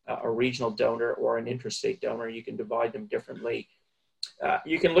a regional donor or an interstate donor, you can divide them differently.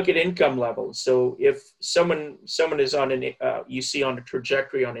 You can look at income levels. So if someone is on you see on a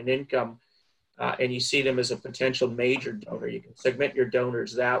trajectory on an income, and you see them as a potential major donor, you can segment your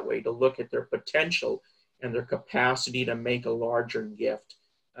donors that way to look at their potential and their capacity to make a larger gift.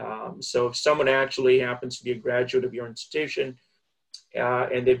 So if someone actually happens to be a graduate of your institution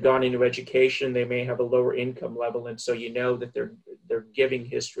and they've gone into education, they may have a lower income level, and so you know that their giving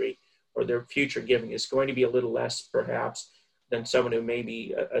history or their future giving is going to be a little less, perhaps, than someone who may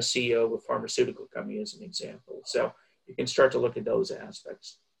be a CEO of a pharmaceutical company, as an example. So you can start to look at those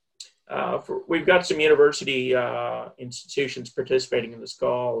aspects. We've got some university institutions participating in this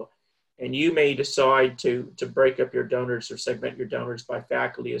call, and you may decide to break up your donors or segment your donors by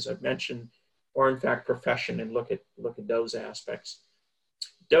faculty, as I've mentioned, or in fact profession, and look at those aspects.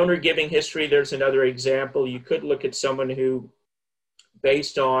 Donor giving history, there's another example. You could look at someone who,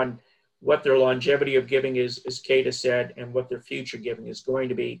 based on what their longevity of giving is, as Kate has said, and what their future giving is going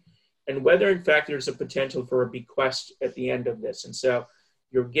to be, and whether in fact there's a potential for a bequest at the end of this. And so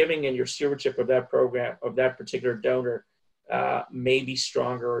your giving and your stewardship of that program, of that particular donor, may be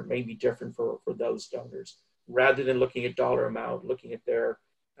stronger or may be different for those donors, rather than looking at dollar amount, looking at their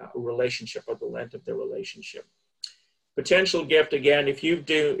relationship or the length of their relationship. Potential gift, again, if you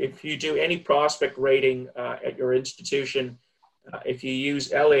do any prospect rating at your institution, if you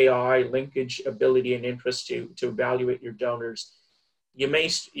use LAI, linkage, ability, and interest to evaluate your donors, you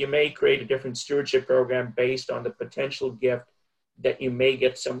may create a different stewardship program based on the potential gift that you may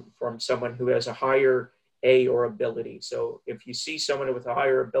get from someone who has a higher A or ability. So if you see someone with a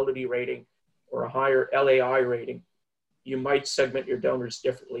higher ability rating or a higher LAI rating, you might segment your donors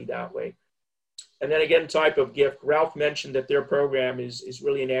differently that way. And then again, type of gift. Ralph mentioned that their program is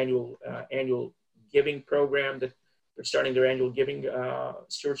really an annual giving program that they're starting their annual giving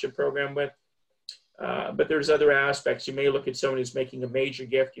stewardship program with. But there's other aspects. You may look at someone who's making a major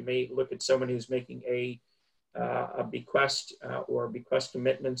gift. You may look at someone who's making a bequest or a bequest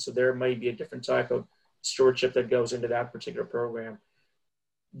commitment. So there may be a different type of stewardship that goes into that particular program.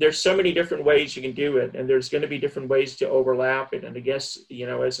 There's so many different ways you can do it, and there's going to be different ways to overlap it. And I guess,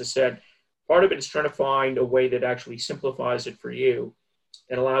 as I said, part of it is trying to find a way that actually simplifies it for you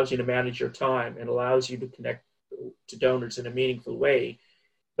and allows you to manage your time and allows you to connect to donors in a meaningful way,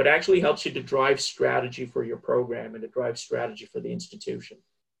 but actually helps you to drive strategy for your program and to drive strategy for the institution.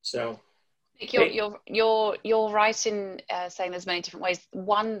 So you're right in saying there's many different ways.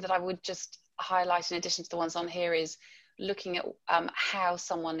 One that I would just highlight in addition to the ones on here is looking at how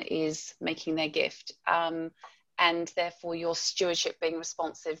someone is making their gift, and therefore your stewardship being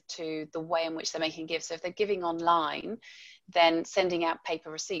responsive to the way in which they're making gifts. So if they're giving online, then sending out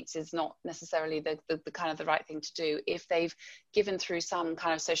paper receipts is not necessarily the kind of the right thing to do. If they've given through some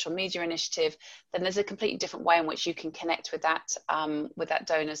kind of social media initiative, then there's a completely different way in which you can connect with that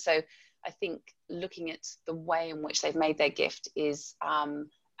donor. So I think looking at the way in which they've made their gift is an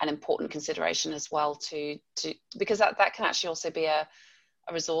important consideration as well, because that can actually also be a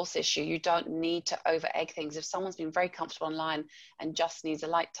resource issue. You don't need to over egg things. If someone's been very comfortable online and just needs a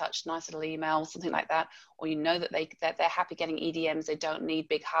light touch, nice little email, something like that, or that they're happy getting EDMs, they don't need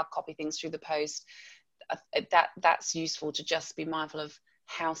big hard copy things through the post, that's useful to just be mindful of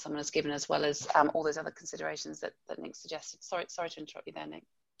how someone is given, as well as all those other considerations that Nick suggested. Sorry to interrupt you there, Nick.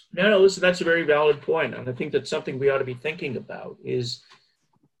 No, listen, that's a very valid point. And I think that's something we ought to be thinking about is,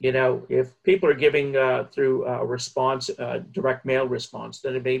 if people are giving through a response, direct mail response,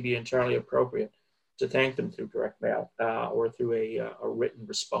 then it may be entirely appropriate to thank them through direct mail or through a written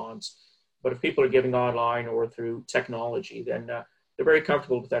response. But if people are giving online or through technology, then they're very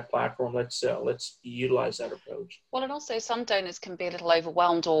comfortable with that platform. Let's utilize that approach. Well, and also some donors can be a little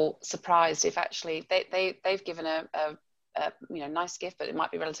overwhelmed or surprised if actually they've given a nice gift, but it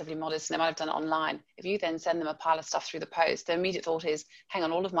might be relatively modest and they might have done it online. If you then send them a pile of stuff through the post, their immediate thought is, hang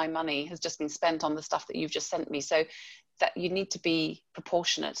on, all of my money has just been spent on the stuff that you've just sent me. So that you need to be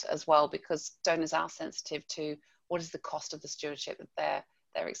proportionate as well, because donors are sensitive to what is the cost of the stewardship that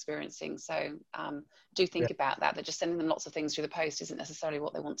they're experiencing. So do think about that just sending them lots of things through the post isn't necessarily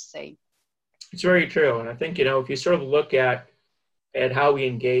what they want to see. It's very true. And I think, if you sort of look at how we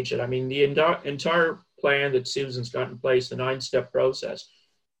engage it, I mean, the entire plan that Susan's got in place, the 9-step process,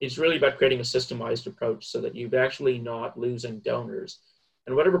 is really about creating a systemized approach so that you're actually not losing donors.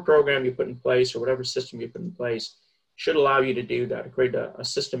 And whatever program you put in place or whatever system you put in place should allow you to do that, to create a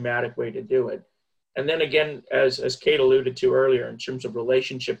systematic way to do it. And then again, as Kate alluded to earlier, in terms of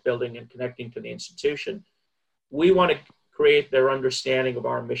relationship building and connecting to the institution, we want to create their understanding of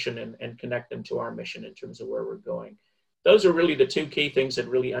our mission and connect them to our mission in terms of where we're going. Those are really the two key things that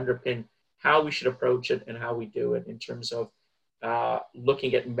really underpin how we should approach it and how we do it in terms of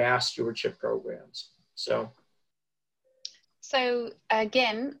looking at mass stewardship programs. So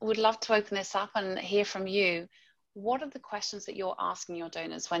again, would love to open this up and hear from you. What are the questions that you're asking your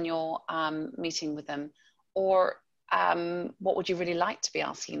donors when you're meeting with them? Or what would you really like to be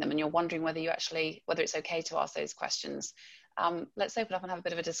asking them, and you're wondering whether it's okay to ask those questions? Let's open up and have a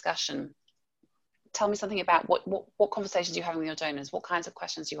bit of a discussion. Tell me something about what conversations you're having with your donors. What kinds of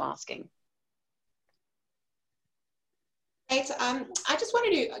questions you're asking? I just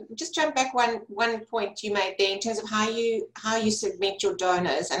wanted to just jump back one point you made there in terms of how you segment your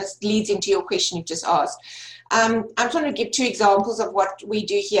donors, and it leads into your question you just asked. I'm trying to give two examples of what we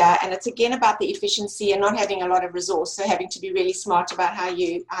do here, and it's again about the efficiency and not having a lot of resource, so having to be really smart about how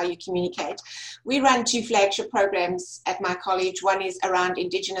you communicate. We run two flagship programs at my college. One is around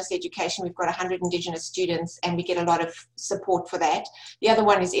Indigenous education. We've got 100 Indigenous students, and we get a lot of support for that. The other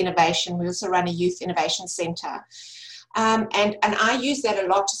one is innovation. We also run a youth innovation centre. And I use that a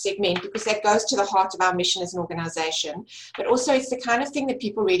lot to segment, because that goes to the heart of our mission as an organisation. But also it's the kind of thing that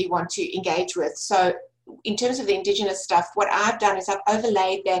people really want to engage with. So in terms of the Indigenous stuff, what I've done is I've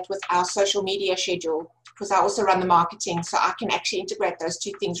overlaid that with our social media schedule, because I also run the marketing, so I can actually integrate those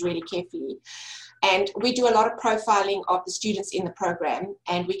two things really carefully. And we do a lot of profiling of the students in the program,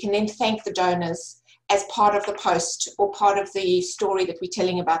 and we can then thank the donors as part of the post or part of the story that we're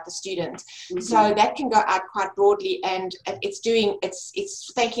telling about the student. Mm-hmm. So that can go out quite broadly, and it's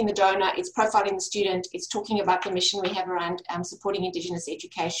thanking the donor, it's profiling the student, it's talking about the mission we have around supporting Indigenous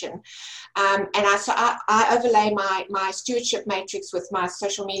education. And I overlay my stewardship matrix with my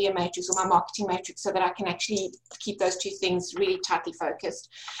social media matrix or my marketing matrix, so that I can actually keep those two things really tightly focused.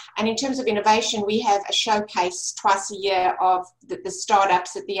 And in terms of innovation, we have a showcase twice a year of the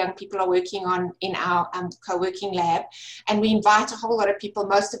startups that the young people are working on in our co-working lab, and we invite a whole lot of people.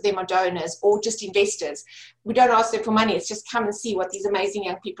 Most of them are donors or just investors. We don't ask them for money. It's just come and see what these amazing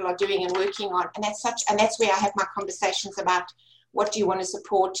young people are doing and working on. And that's where I have my conversations about, what do you want to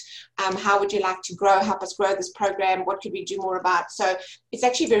support? How would you like to help us grow this program? What could we do more about? So it's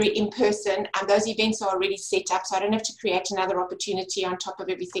actually very in-person, and those events are already set up, so I don't have to create another opportunity on top of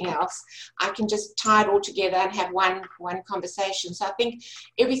everything else. I can just tie it all together and have one conversation. So I think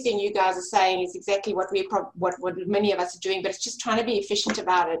everything you guys are saying is exactly what many of us are doing, but it's just trying to be efficient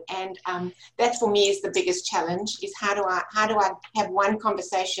about it. And that for me is the biggest challenge, is how do I have one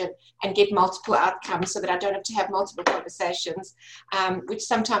conversation and get multiple outcomes, so that I don't have to have multiple conversations. Which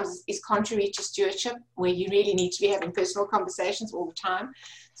sometimes is contrary to stewardship, where you really need to be having personal conversations all the time.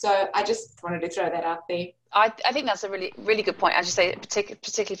 So I just wanted to throw that out there. I think that's a really, really good point, as you say,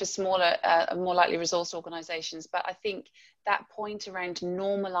 particularly for smaller, more lightly resourced organisations. But I think that point around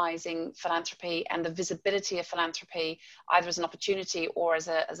normalising philanthropy and the visibility of philanthropy, either as an opportunity or as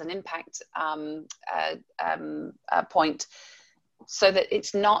an impact point, so that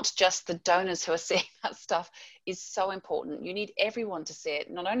it's not just the donors who are seeing that stuff, is so important. You need everyone to see it,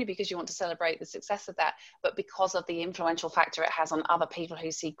 not only because you want to celebrate the success of that, but because of the influential factor it has on other people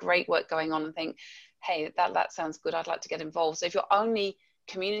who see great work going on and think, hey, that sounds good, I'd like to get involved. So if you're only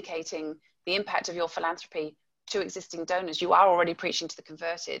communicating the impact of your philanthropy to existing donors, you are already preaching to the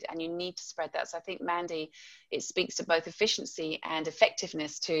converted, and you need to spread that. So I think, Mandy, it speaks to both efficiency and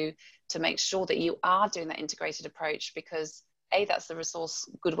effectiveness to make sure that you are doing that integrated approach, because A, that's the resource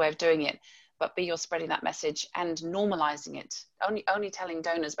good way of doing it, but B, you're spreading that message and normalizing it. Only telling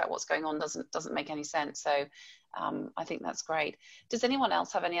donors about what's going on doesn't make any sense. So I think that's great. Does anyone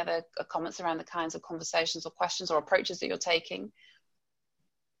else have any other comments around the kinds of conversations or questions or approaches that you're taking?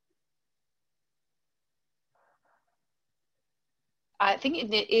 I think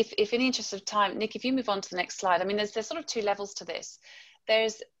if in the interest of time, Nick, if you move on to the next slide, I mean, there's sort of two levels to this.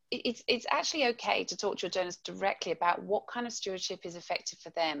 It's actually okay to talk to your donors directly about what kind of stewardship is effective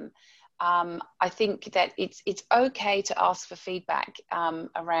for them. I think that it's okay to ask for feedback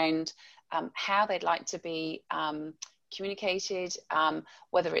around how they'd like to be communicated,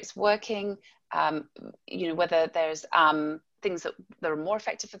 whether it's working, whether there's things that are more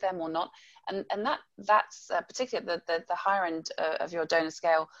effective for them or not. And that's particularly the higher end of your donor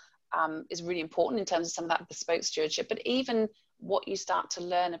scale is really important in terms of some of that bespoke stewardship. But even what you start to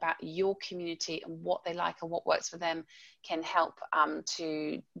learn about your community and what they like and what works for them can help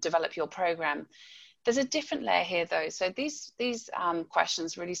to develop your program. There's a different layer here though. So these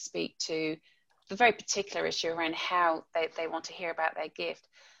questions really speak to the very particular issue around how they want to hear about their gift.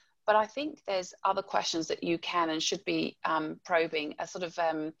 But I think there's other questions that you can and should be probing, as sort of,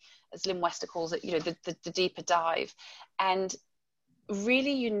 as Lynn Wester calls it, the deeper dive. And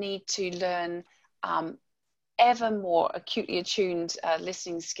really you need to learn ever more acutely attuned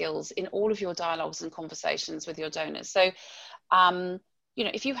listening skills in all of your dialogues and conversations with your donors. So You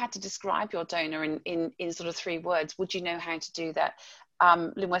know, if you had to describe your donor in sort of 3 words, would you know how to do that?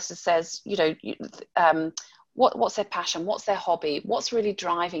 Lynn Wester says, you know, what's their passion? What's their hobby? What's really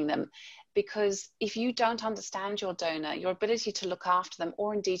driving them? Because if you don't understand your donor, your ability to look after them,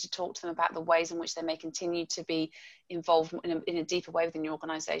 or indeed to talk to them about the ways in which they may continue to be involved in a deeper way within your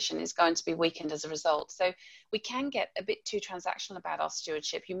organisation, is going to be weakened as a result. So we can get a bit too transactional about our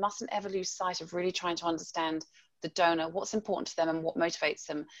stewardship. You mustn't ever lose sight of really trying to understand the donor, what's important to them and what motivates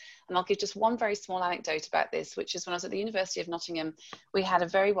them. And I'll give just one very small anecdote about this, which is when I was at the University of Nottingham, we had a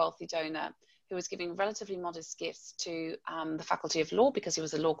very wealthy donor who was giving relatively modest gifts to the Faculty of Law because he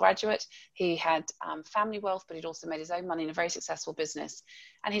was a law graduate. He had family wealth, but he'd also made his own money in a very successful business.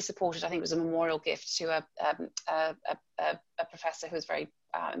 And he supported, I think it was a memorial gift to a professor who was very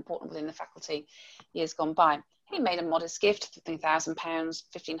important within the faculty years gone by. He made a modest gift, £1,000,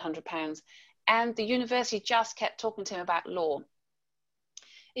 £1,500, and the university just kept talking to him about law.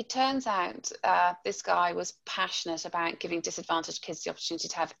 It turns out this guy was passionate about giving disadvantaged kids the opportunity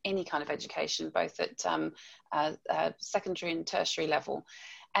to have any kind of education, both at secondary and tertiary level.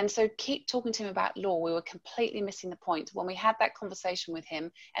 And so keep talking to him about law. We were completely missing the point. When we had that conversation with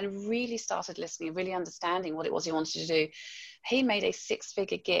him and really started listening, really understanding what it was he wanted to do, he made a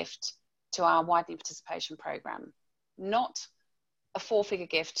 6-figure gift to our widening participation program, not a 4-figure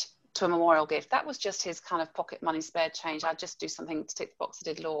gift to a memorial gift. That was just his kind of pocket money, spare change. I'd just do something to tick the box.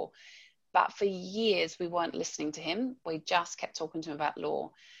 I did law. But for years, we weren't listening to him. We just kept talking to him about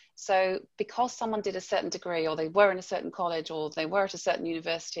law. So because someone did a certain degree, or they were in a certain college, or they were at a certain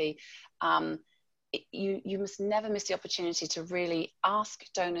university, you must never miss the opportunity to really ask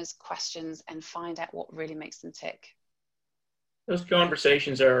donors questions and find out what really makes them tick. Those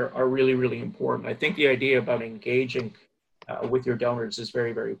conversations are really, really important. I think the idea about engaging with your donors is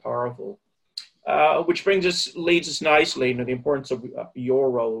very, very powerful, which leads us nicely into the importance of your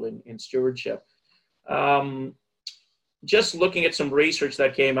role in stewardship. Just looking at some research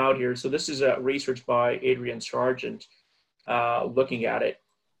that came out here. So this is research by Adrian Sargent, looking at it.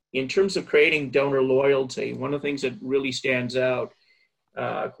 In terms of creating donor loyalty, one of the things that really stands out,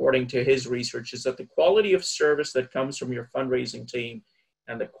 according to his research, is that the quality of service that comes from your fundraising team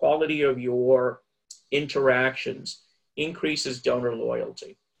and the quality of your interactions increases donor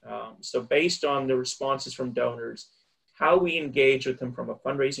loyalty. So based on the responses from donors, how we engage with them from a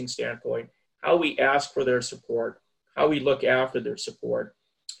fundraising standpoint, how we ask for their support, how we look after their support,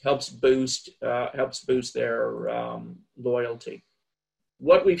 helps boost their loyalty.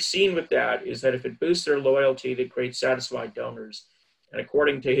 What we've seen with that is that if it boosts their loyalty, they create satisfied donors. And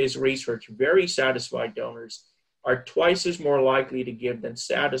according to his research, very satisfied donors are twice as more likely to give than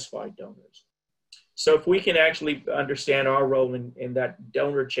satisfied donors. So if we can actually understand our role in that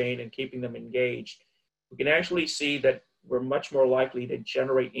donor chain and keeping them engaged, we can actually see that we're much more likely to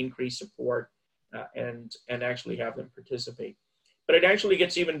generate increased support and actually have them participate. But it actually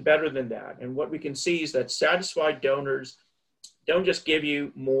gets even better than that. And what we can see is that satisfied donors don't just give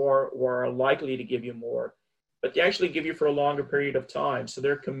you more or are likely to give you more, but they actually give you for a longer period of time. So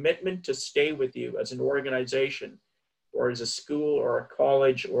their commitment to stay with you as an organization or as a school or a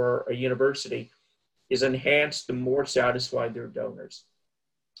college or a university is enhanced the more satisfied their donors.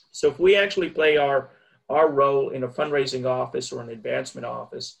 So if we actually play our role in a fundraising office or an advancement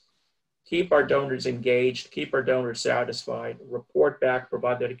office, keep our donors engaged, keep our donors satisfied, report back,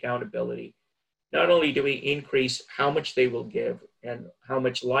 provide that accountability, not only do we increase how much they will give and how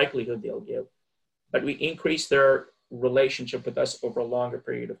much likelihood they'll give, but we increase their relationship with us over a longer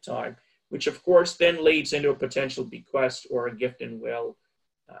period of time, which of course then leads into a potential bequest or a gift and will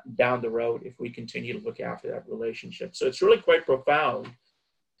down the road if we continue to look after that relationship. So it's really quite profound.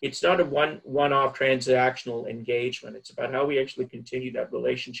 It's not a one-off transactional engagement. It's about how we actually continue that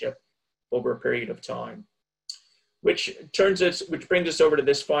relationship over a period of time. Which brings us over to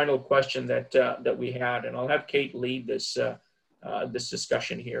this final question that we had, and I'll have Kate lead this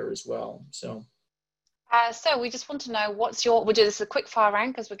discussion here as well. So we just want to know we'll do this a quick fire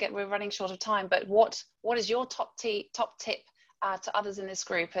round because we're running short of time. But what is your top tip to others in this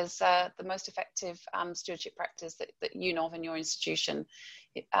group as the most effective stewardship practice that you know of in your institution?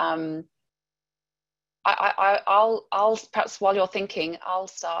 I'll perhaps while you're thinking, I'll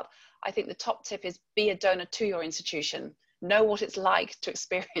start. I think the top tip is be a donor to your institution. Know what it's like to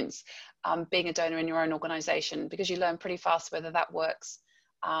experience being a donor in your own organisation, because you learn pretty fast whether that works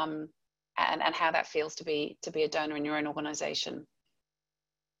and how that feels to be a donor in your own organisation.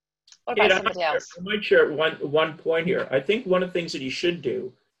 What about somebody else? I might share one point here. I think one of the things that you should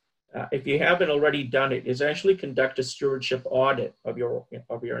do, if you haven't already done it, is actually conduct a stewardship audit of your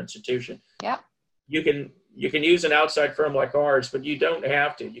institution. Yeah. You can you can use an outside firm like ours, but you don't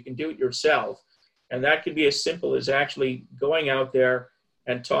have to. You can do it yourself. And that could be as simple as actually going out there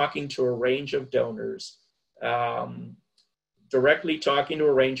and talking to a range of donors, directly talking to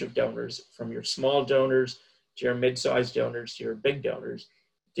a range of donors, from your small donors to your mid-sized donors to your big donors,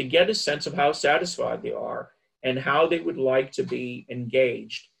 to get a sense of how satisfied they are and how they would like to be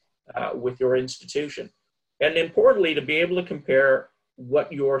engaged with your institution. And importantly, to be able to compare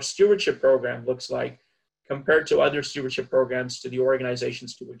what your stewardship program looks like compared to other stewardship programs to the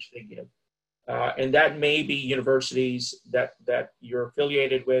organizations to which they give. And that may be universities that you're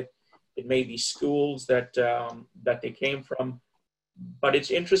affiliated with. It may be schools that they came from. But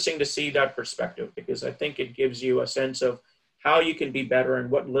it's interesting to see that perspective, because I think it gives you a sense of how you can be better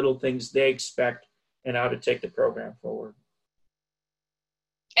and what little things they expect and how to take the program forward.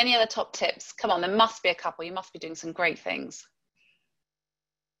 Any other top tips? Come on, there must be a couple. You must be doing some great things.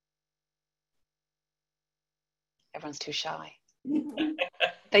 Everyone's too shy.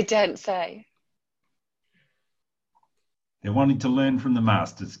 They don't say. They're wanting to learn from the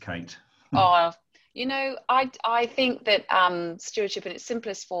masters, Kate. Oh, you know, I think that stewardship in its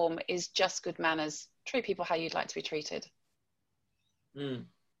simplest form is just good manners. Treat people how you'd like to be treated. Mm.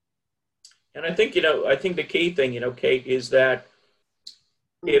 And I think, the key thing, Kate, is that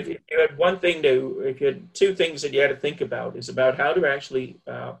if you had if you had two things that you had to think about, is about how to actually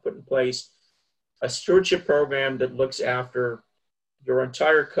put in place a stewardship program that looks after your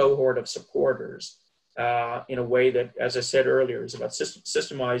entire cohort of supporters in a way that, as I said earlier, is about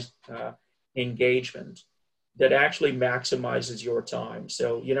systemized engagement that actually maximizes your time.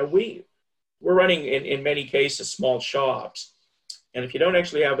 So, we're running in many cases small shops. And if you don't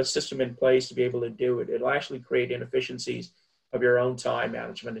actually have a system in place to be able to do it, it'll actually create inefficiencies of your own time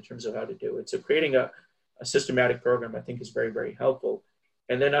management in terms of how to do it. So creating a systematic program, I think, is very, very helpful.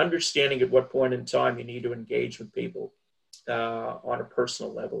 And then understanding at what point in time you need to engage with people on a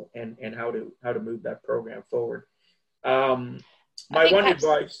personal level and how to move that my one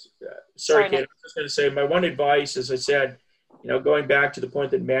advice, sorry, Kate, I was just going to say, my one advice, as I said, going back to the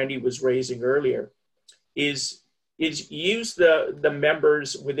point that Mandy was raising earlier, is use the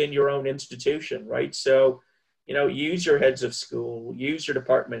members within your own institution, right? So, use your heads of school, use your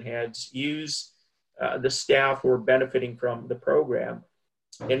department heads, use the staff who are benefiting from the program,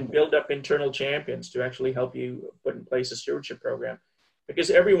 and build up internal champions to actually help you put in place a stewardship program, because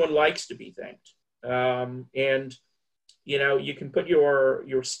everyone likes to be thanked. And, you can put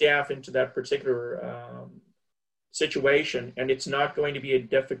your staff into that particular situation, and it's not going to be a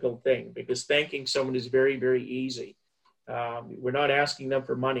difficult thing, because thanking someone is very, very easy. We're not asking them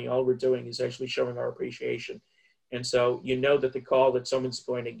for money. All we're doing is actually showing our appreciation. And so that the call that someone's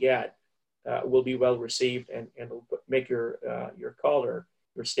going to get will be well received, and it'll make your caller,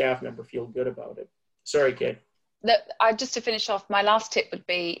 your staff member, feel good about it. Sorry, Kate. Just to finish off, my last tip would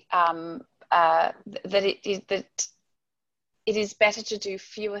be that it is better to do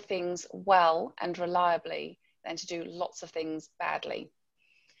fewer things well and reliably than to do lots of things badly.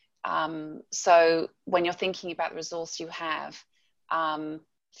 So when you're thinking about the resource you have,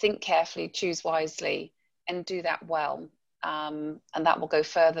 think carefully, choose wisely, and do that well. And that will go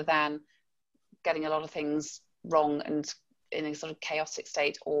further than getting a lot of things wrong and in a sort of chaotic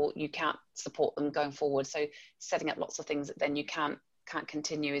state, or you can't support them going forward. So setting up lots of things that then you can't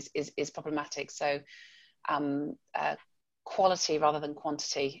continue is problematic. So quality rather than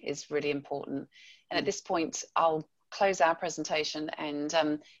quantity is really important. And at this point, I'll close our presentation and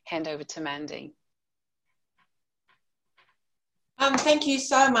hand over to Mandy. Thank you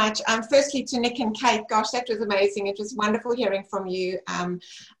so much. Firstly, to Nick and Kate, gosh, that was amazing. It was wonderful hearing from you.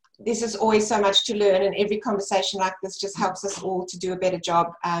 This is always so much to learn, and every conversation like this just helps us all to do a better job.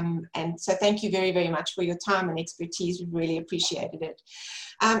 And so thank you very, very much for your time and expertise. We really appreciated it.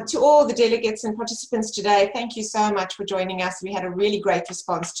 To all the delegates and participants today, thank you so much for joining us. We had a really great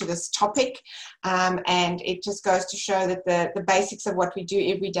response to this topic, and it just goes to show that the basics of what we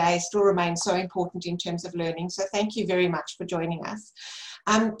do every day still remain so important in terms of learning. So thank you very much for joining us.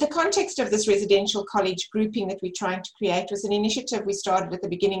 The context of this residential college grouping that we're trying to create was an initiative we started at the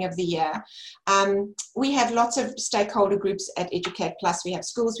beginning of the year. We have lots of stakeholder groups at Educate Plus. We have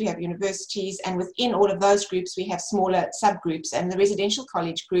schools, we have universities, and within all of those groups, we have smaller subgroups, and the residential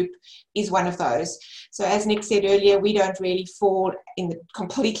college group is one of those. So as Nick said earlier, we don't really fall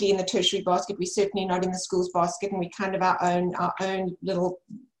completely in the tertiary basket. We're certainly not in the schools basket, and we're kind of our own little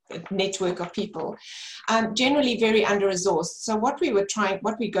network of people, generally very under-resourced. So what we're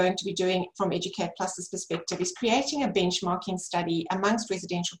going to be doing from Educate Plus's perspective is creating a benchmarking study amongst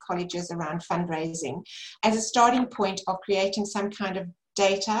residential colleges around fundraising as a starting point of creating some kind of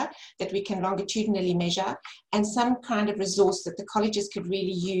data that we can longitudinally measure, and some kind of resource that the colleges could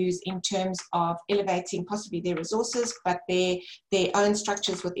really use in terms of elevating possibly their resources, but their own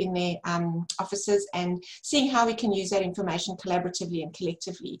structures within their offices, and seeing how we can use that information collaboratively and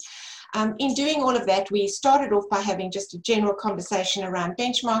collectively. In doing all of that, we started off by having just a general conversation around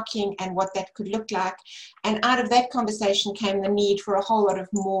benchmarking and what that could look like. And out of that conversation came the need for a whole lot of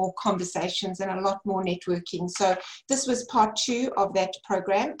more conversations and a lot more networking. So this was part 2 of that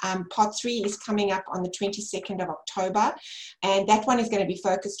program. Part 3 is coming up on the 22nd of October. And that one is going to be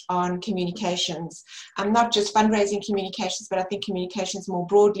focused on communications. Not just fundraising communications, but I think communications more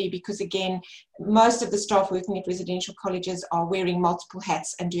broadly, because again, most of the staff working at residential colleges are wearing multiple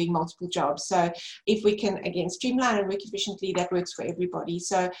hats and doing multiple jobs. So if we can, again, streamline and work efficiently, that works for everybody.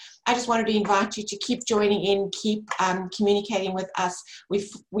 So I just wanted to invite you to keep joining in, keep communicating with us.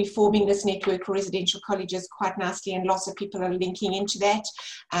 We're forming this network for residential colleges quite nicely, and lots of people are linking into that.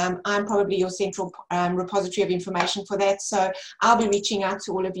 I'm probably your central repository of information for that. So I'll be reaching out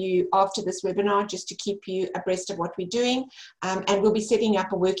to all of you after this webinar just to keep you abreast of what we're doing. And we'll be setting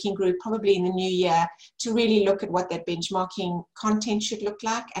up a working group probably in the new year to really look at what that benchmarking content should look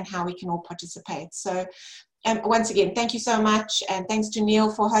like and how we can all participate. So once again, thank you so much, and thanks to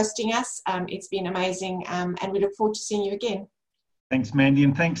Neil for hosting us. It's been amazing, and we look forward to seeing you again. Thanks, Mandy,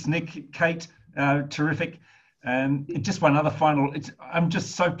 and thanks, Nick, Kate, terrific. Just one other final, I'm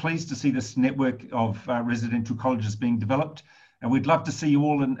just so pleased to see this network of residential colleges being developed, and we'd love to see you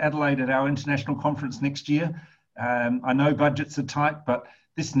all in Adelaide at our international conference next year. I know budgets are tight, but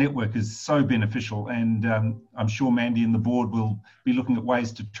this network is so beneficial, and I'm sure Mandy and the board will be looking at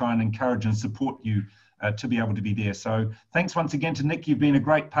ways to try and encourage and support you to be able to be there. So thanks once again to Nick. You've been a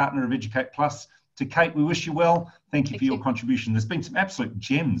great partner of Educate Plus. To Kate, we wish you well. Thank you for your contribution. There's been some absolute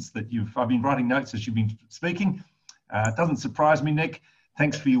gems that I've been writing notes as you've been speaking. It doesn't surprise me, Nick.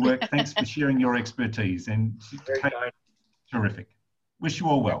 Thanks for your work. Thanks for sharing your expertise. And Kate, terrific. Wish you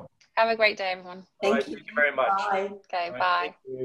all well. Have a great day, everyone. Thank you very much. Bye. Okay, bye.